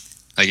guys.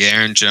 Like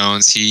Aaron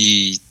Jones,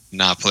 he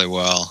not play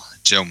well.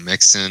 Joe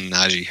Mixon,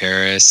 Najee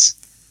Harris.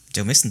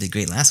 Joe Mixon did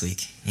great last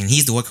week, and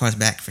he's the workhorse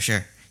back for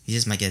sure. He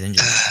just might get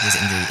injured. He's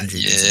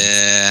injury.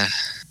 Yeah,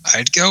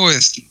 I'd go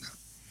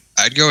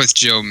with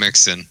Joe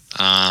Mixon.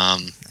 All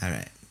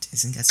right.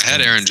 I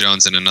had Aaron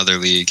Jones in another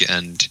league,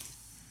 and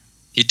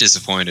he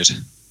disappointed.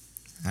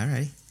 All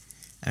right,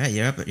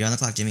 you're up. You're on the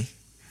clock, Jimmy.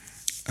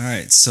 All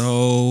right,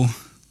 so,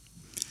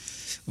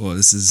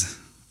 this is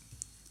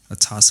a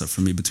toss-up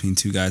for me between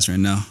 2 guys right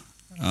now.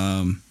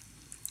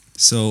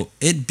 So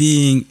it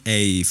being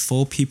a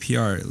full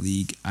PPR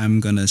league,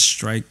 I'm gonna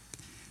strike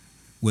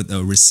with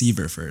a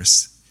receiver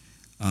first.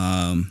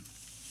 I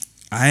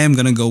am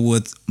gonna go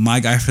with my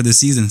guy for the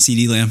season,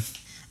 CeeDee Lamb.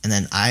 And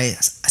then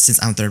since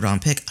I'm 3rd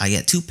round pick, I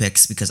get 2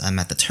 picks because I'm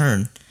at the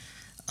turn.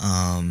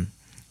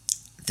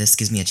 This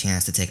gives me a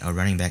chance to take a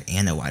running back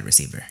and a wide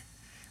receiver.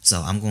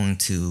 So I'm going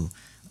to,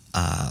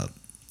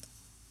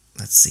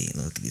 let's see,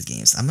 look at these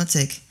games. I'm going to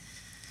take,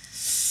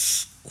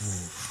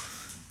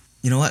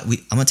 you know what? I'm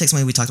going to take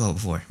somebody we talked about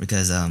before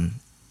because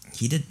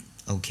he did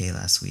okay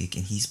last week,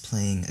 and he's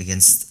playing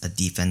against a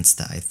defense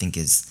that I think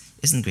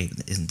isn't great,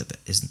 but isn't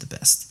the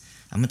best.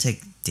 I'm going to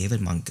take David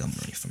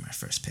Montgomery for my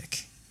first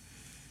pick.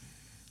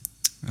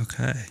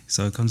 Okay,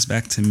 so it comes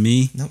back to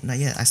me. Nope, not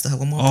yet. I still have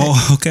one more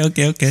pick.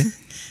 Okay.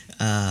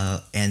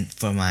 And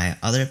for my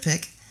other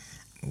pick,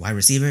 wide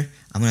receiver,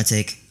 I'm going to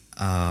take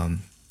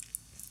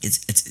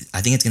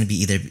I think it's going to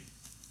be either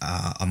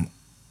Adam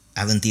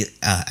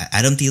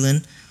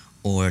Thielen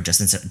or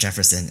Justin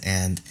Jefferson,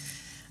 and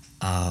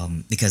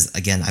because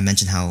again I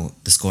mentioned how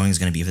the scoring is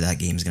going to be for that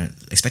game is going to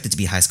expect it to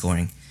be high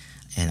scoring,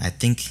 and I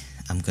think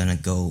I'm going to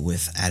go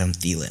with Adam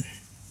Thielen.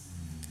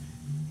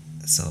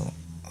 So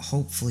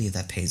hopefully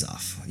that pays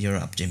off. You're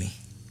up, Jimmy.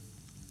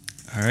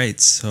 All right,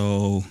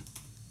 so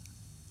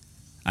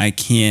I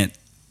can't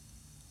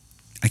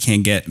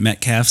get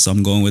Metcalf, so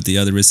I'm going with the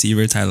other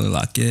receiver, Tyler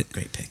Lockett.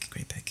 Great pick.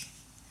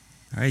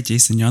 All right,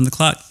 Jason, you're on the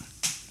clock.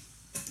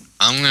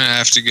 I'm going to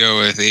have to go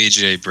with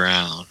A.J.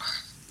 Brown.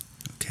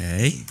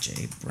 Okay.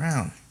 A.J.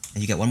 Brown.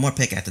 And you get one more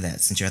pick after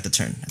that since you're at the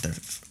turn, at the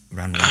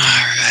round one. All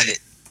right.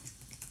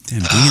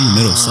 Damn, being in the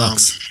middle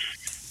sucks.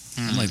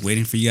 I'm like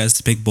waiting for you guys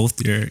to pick both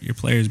your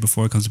players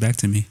before it comes back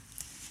to me.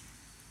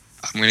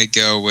 I'm going to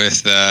go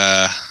with,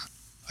 I'll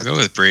go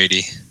with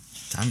Brady.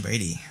 Tom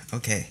Brady.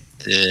 Okay.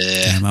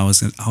 Yeah. Damn, I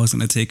was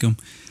gonna take him.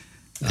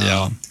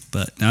 Yeah.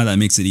 But now that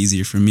makes it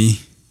easier for me.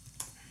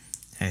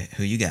 Hey,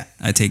 who you got?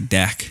 I take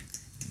Dak.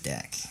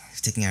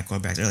 He's taking our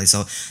quarterbacks early.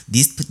 So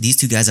these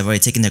two guys have already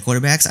taken their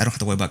quarterbacks. I don't have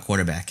to worry about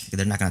quarterback.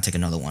 They're not going to take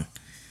another one.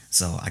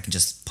 So I can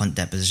just punt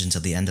that position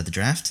till the end of the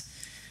draft.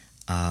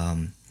 So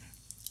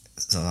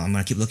I'm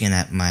going to keep looking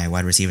at my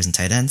wide receivers and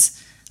tight ends.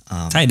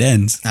 Tight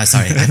ends?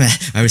 Sorry. I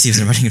meant my receivers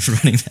and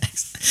running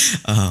backs.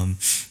 All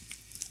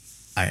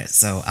right.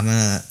 So I'm going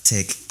to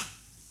take...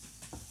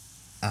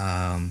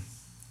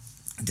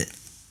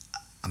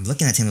 I'm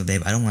looking at Tampa Bay,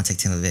 but I don't want to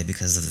take Tampa Bay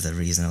because of the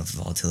reason of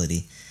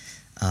volatility.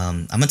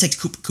 I'm going to take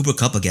Cooper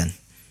Kupp again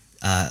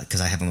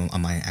because I have him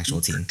on my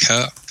actual team.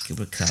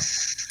 Cooper Kupp.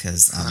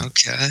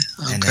 Okay.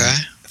 And then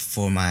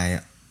for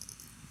my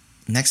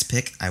next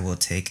pick, I will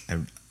take a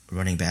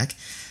running back.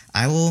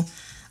 I'll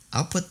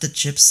put the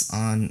chips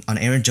on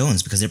Aaron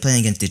Jones because they're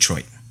playing against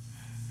Detroit.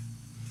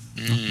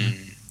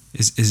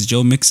 Is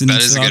Joe Mixon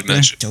still out there?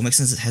 Matchup. Joe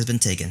Mixon has been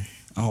taken.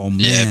 Oh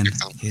man,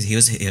 he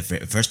was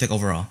first pick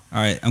overall. All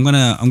right, I'm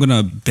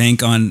gonna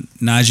bank on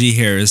Najee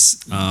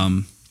Harris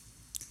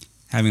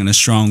having a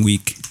strong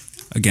week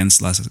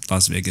against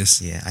Las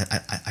Vegas. Yeah,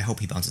 I hope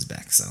he bounces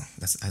back. So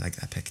I like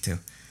that pick too.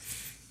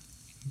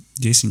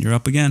 Jason, you're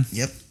up again.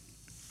 Yep.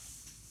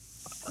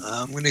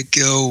 I'm gonna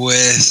go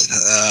with.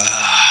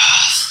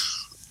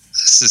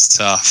 This is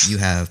tough. You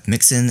have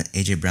Mixon,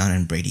 AJ Brown,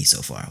 and Brady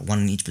so far, one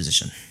in each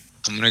position.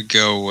 I'm gonna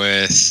go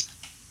with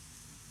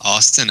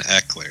Austin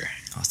Eckler.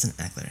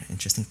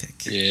 Interesting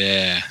pick.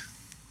 Yeah.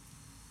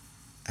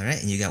 All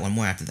right, and you got one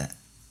more after that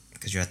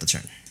because you're at the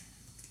turn.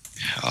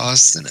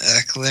 Austin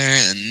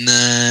Eckler, and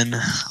then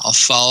I'll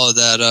follow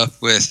that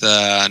up with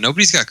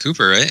nobody's got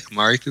Cooper, right?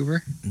 Amari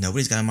Cooper?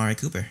 Nobody's got Amari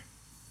Cooper.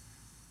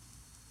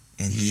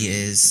 And he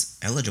is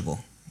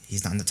eligible.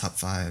 He's not in the top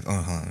 5. Oh,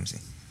 hold on, let me see.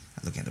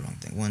 I'm looking at the wrong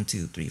thing. 1,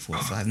 2, 3, 4,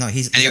 5. No,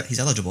 he's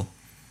eligible.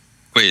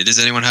 Wait, does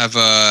anyone have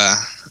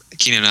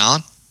Keenan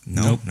Allen?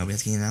 Nope. Nobody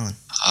has Keenan Allen.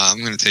 I'm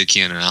going to take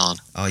Keenan Allen.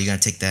 Oh, you're going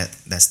to take that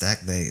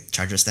stack, the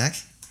Charger stack?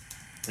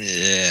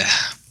 Yeah.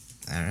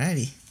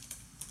 Alrighty.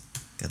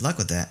 Good luck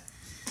with that.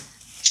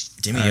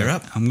 Jimmy, you're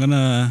up. I'm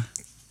gonna...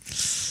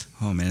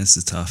 Oh man, this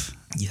is tough.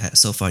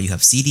 So far, you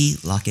have CD,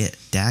 Lockett,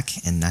 Dak,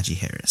 and Najee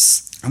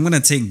Harris. I'm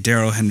gonna take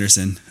Darrell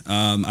Henderson.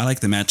 I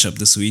like the matchup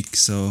this week,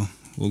 so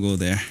we'll go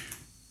there.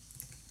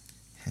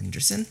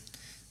 Henderson?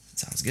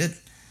 Sounds good.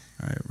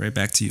 All right, right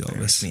back to you,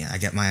 Elvis. I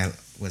get my...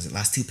 Was it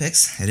last 2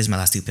 picks? It is my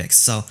last 2 picks.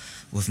 So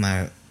with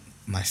my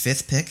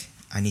 5th pick,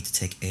 I need to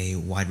take a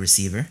wide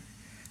receiver.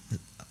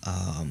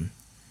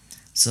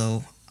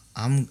 So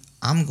I'm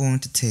going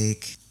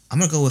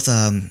to go with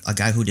a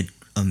guy who did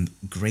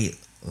great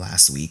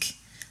last week.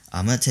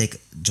 I'm gonna take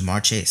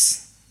Jamar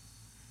Chase.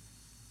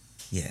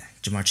 Yeah,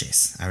 Jamar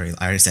Chase. I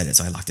already said it,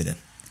 so I locked it in.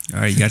 All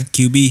right, you got a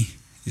QB.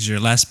 Is your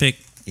last pick?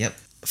 Yep.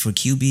 For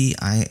QB,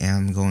 I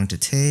am going to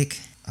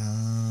take.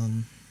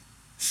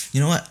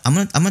 You know what? I'm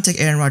gonna take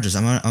Aaron Rodgers.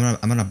 I'm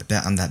gonna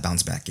bet on that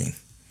bounce back game.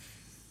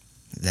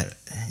 I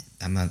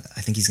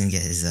think he's gonna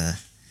get his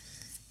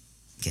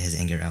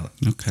anger out.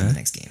 Okay. In the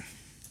next game.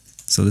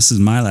 So this is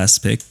my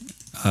last pick.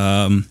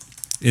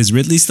 Is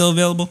Ridley still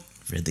available?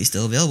 Ridley's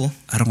still available.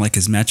 I don't like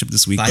his matchup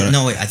this week.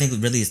 I think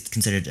Ridley is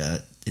considered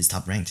is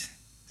top ranked.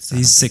 So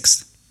he's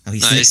 6th. Oh,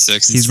 he's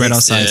 6th. He's right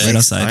outside. Yeah. Right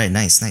outside. All right,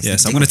 nice. Yeah,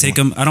 so I'm gonna take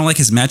him. I don't like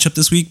his matchup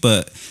this week,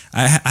 but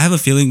I have a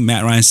feeling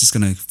Matt Ryan's just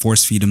gonna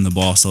force feed him the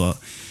ball, so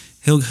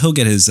he'll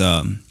get his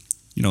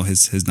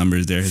his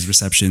numbers there, his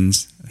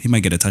receptions. He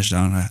might get a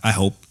touchdown. I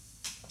hope.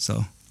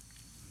 So,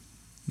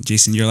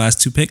 Jason, your last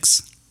 2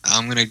 picks.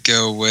 I'm gonna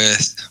go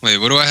with. Wait,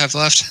 what do I have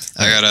left?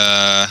 I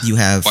got You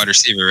have wide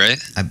receiver, right?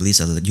 I believe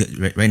so.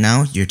 Right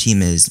now, your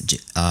team is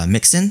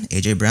Mixon,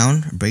 AJ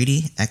Brown,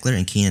 Brady, Eckler,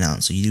 and Keenan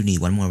Allen. So you do need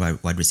one more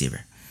wide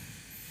receiver.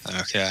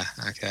 Okay.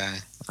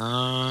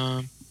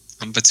 I'm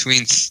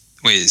between.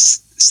 Wait,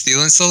 is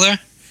Thielen still there?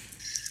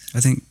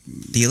 I think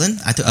Thielen.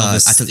 I took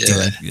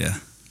Thielen. Yeah.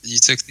 You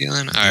took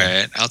Thielen. All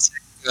right. I'll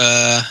take.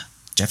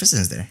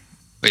 Jefferson's there.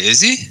 Wait, is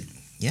he?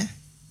 Yeah.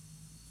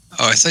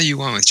 Oh, I thought you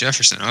went with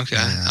Jefferson. Okay.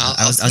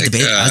 I was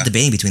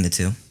debating between the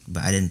two,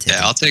 but I didn't take.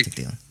 Yeah, I'll take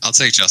Thielen. I'll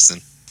take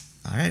Justin.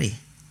 Alrighty,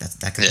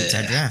 that concludes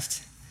our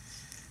draft.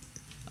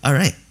 All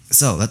right.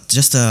 So let's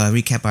just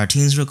recap our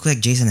teams real quick.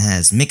 Jason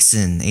has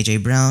Mixon,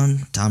 AJ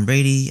Brown, Tom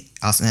Brady,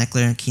 Austin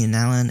Eckler, Keenan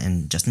Allen,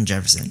 and Justin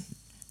Jefferson.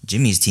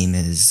 Jimmy's team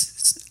is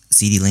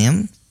CeeDee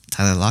Lamb,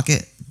 Tyler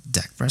Lockett,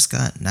 Dak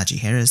Prescott, Najee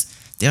Harris,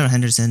 Darrell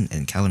Henderson,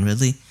 and Calvin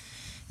Ridley.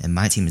 And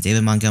my team is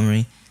David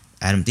Montgomery,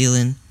 Adam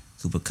Thielen,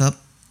 Cooper Kupp,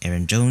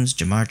 Aaron Jones,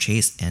 Jamar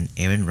Chase, and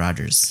Aaron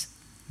Rodgers.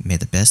 May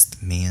the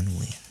best man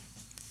win.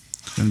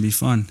 It's gonna be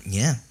fun.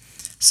 Yeah.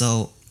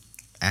 So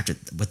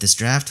with this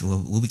draft,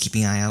 we'll be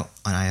keeping an eye out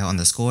on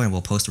the score, and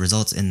we'll post the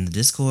results in the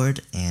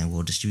Discord, and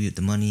we'll distribute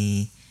the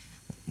money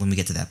when we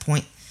get to that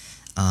point.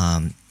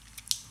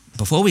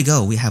 Before we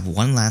go, we have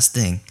one last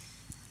thing.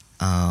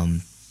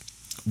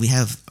 We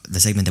have the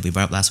segment that we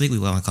brought up last week. We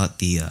want to call it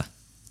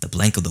the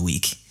blank of the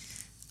week.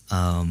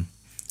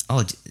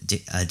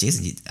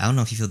 Jason, I don't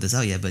know if you filled this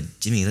out yet, but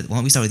Jimmy, why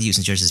don't we start with you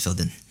since yours is filled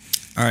in?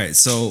 All right,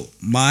 so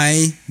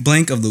my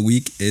blank of the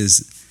week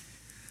is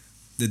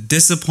the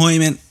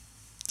disappointment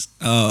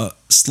 /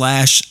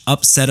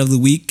 upset of the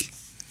week.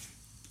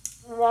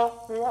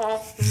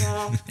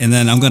 And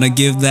then I'm going to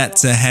give that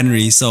to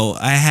Henry. So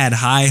I had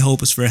high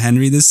hopes for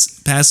Henry this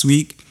past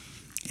week,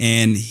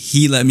 and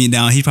he let me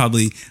down. He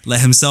probably let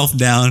himself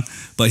down,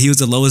 but he was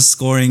the lowest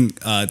scoring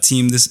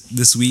team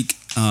this week.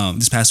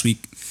 This past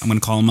week, I'm going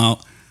to call him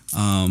out.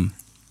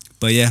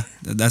 But yeah,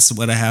 that's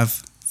what I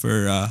have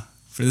for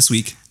this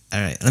week. All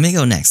right, let me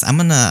go next. I'm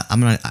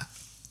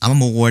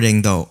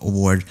awarding the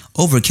award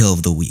Overkill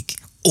of the Week.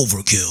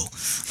 Overkill.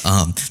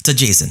 To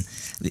Jason.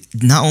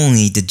 Not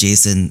only did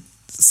Jason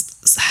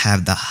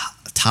have the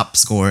top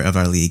score of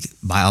our league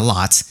by a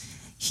lot,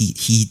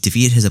 he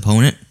defeated his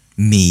opponent,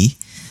 me,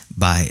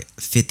 by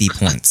 50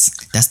 points.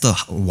 That's the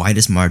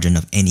widest margin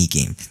of any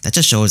game. That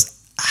just shows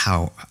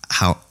how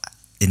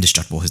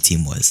indestructible his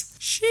team was.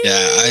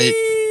 Yeah,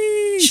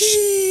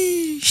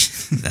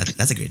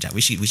 That's a great job. We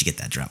should get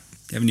that drop.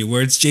 You have any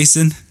words,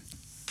 Jason?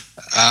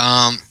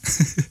 I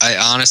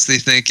honestly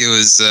think it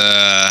was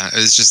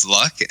just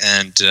luck,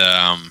 and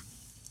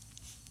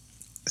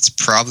it's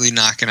probably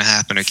not going to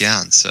happen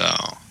again. So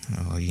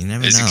you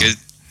never know.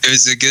 It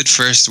was a good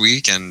first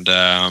week, and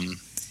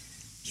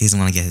he doesn't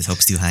want to get his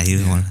hopes too high. He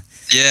doesn't want to.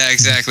 Yeah,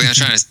 exactly.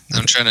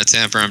 I'm trying to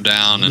tamper him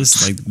down. And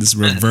just like this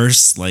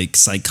reverse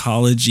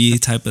psychology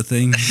type of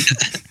thing.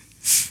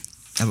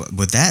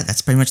 With that,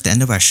 that's pretty much the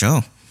end of our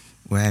show.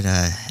 We're at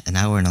an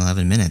hour and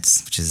 11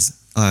 minutes, which is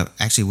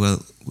actually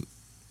we'll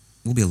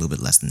be a little bit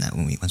less than that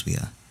once we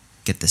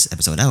get this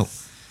episode out.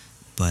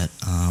 But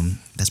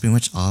that's pretty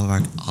much all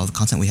the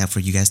content we have for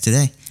you guys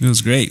today. It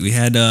was great. We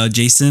had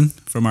Jason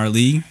from our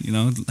league,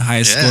 the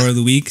highest score of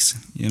the weeks,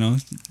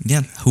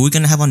 Yeah. Who are we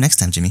gonna have on next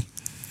time, Jimmy?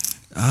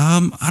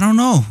 I don't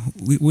know.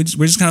 We're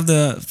just gonna have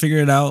to figure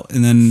it out,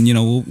 and then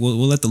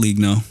we'll let the league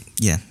know.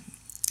 Yeah.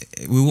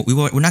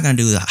 We're not gonna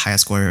do the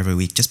highest score every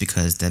week just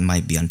because that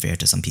might be unfair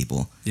to some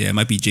people. Yeah, it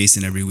might be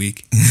Jason every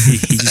week.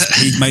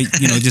 He might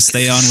just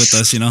stay on with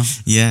us.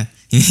 Yeah,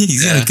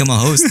 he's gonna become a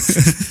host.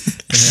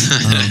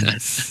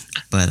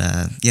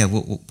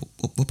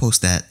 We'll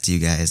post that to you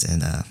guys,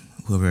 and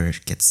whoever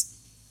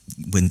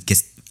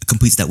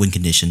completes that win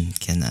condition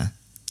can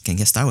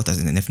get started with us,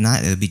 and if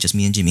not, it'll be just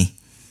me and Jimmy.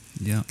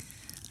 Yeah.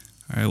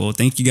 All right. Well,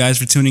 thank you guys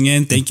for tuning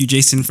in. Thank you,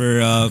 Jason,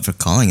 for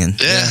calling in.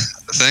 Yeah.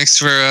 Thanks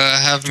for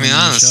having me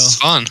on. This was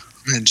fun.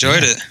 I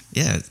enjoyed it.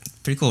 Yeah.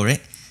 Pretty cool,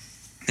 right?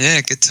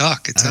 Yeah. Good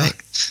talk. Good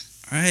talk.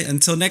 All right.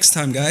 Until next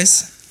time,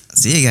 guys.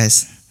 See you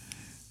guys.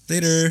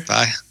 Later.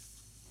 Bye.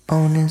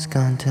 Bonus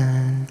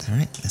content. All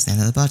right. That's the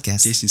end of the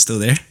podcast. Jason's still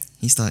there?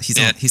 He's still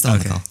on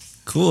the call.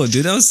 Cool,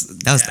 dude. I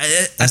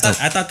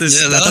thought the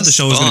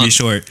show was fun. gonna be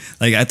short.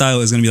 I thought it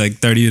was gonna be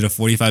 30 to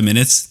 45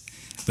 minutes.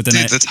 But then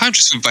the time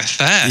just went by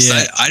fast.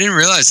 Yeah. I didn't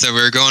realize that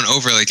we were going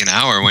over an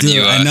hour when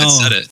you had said it.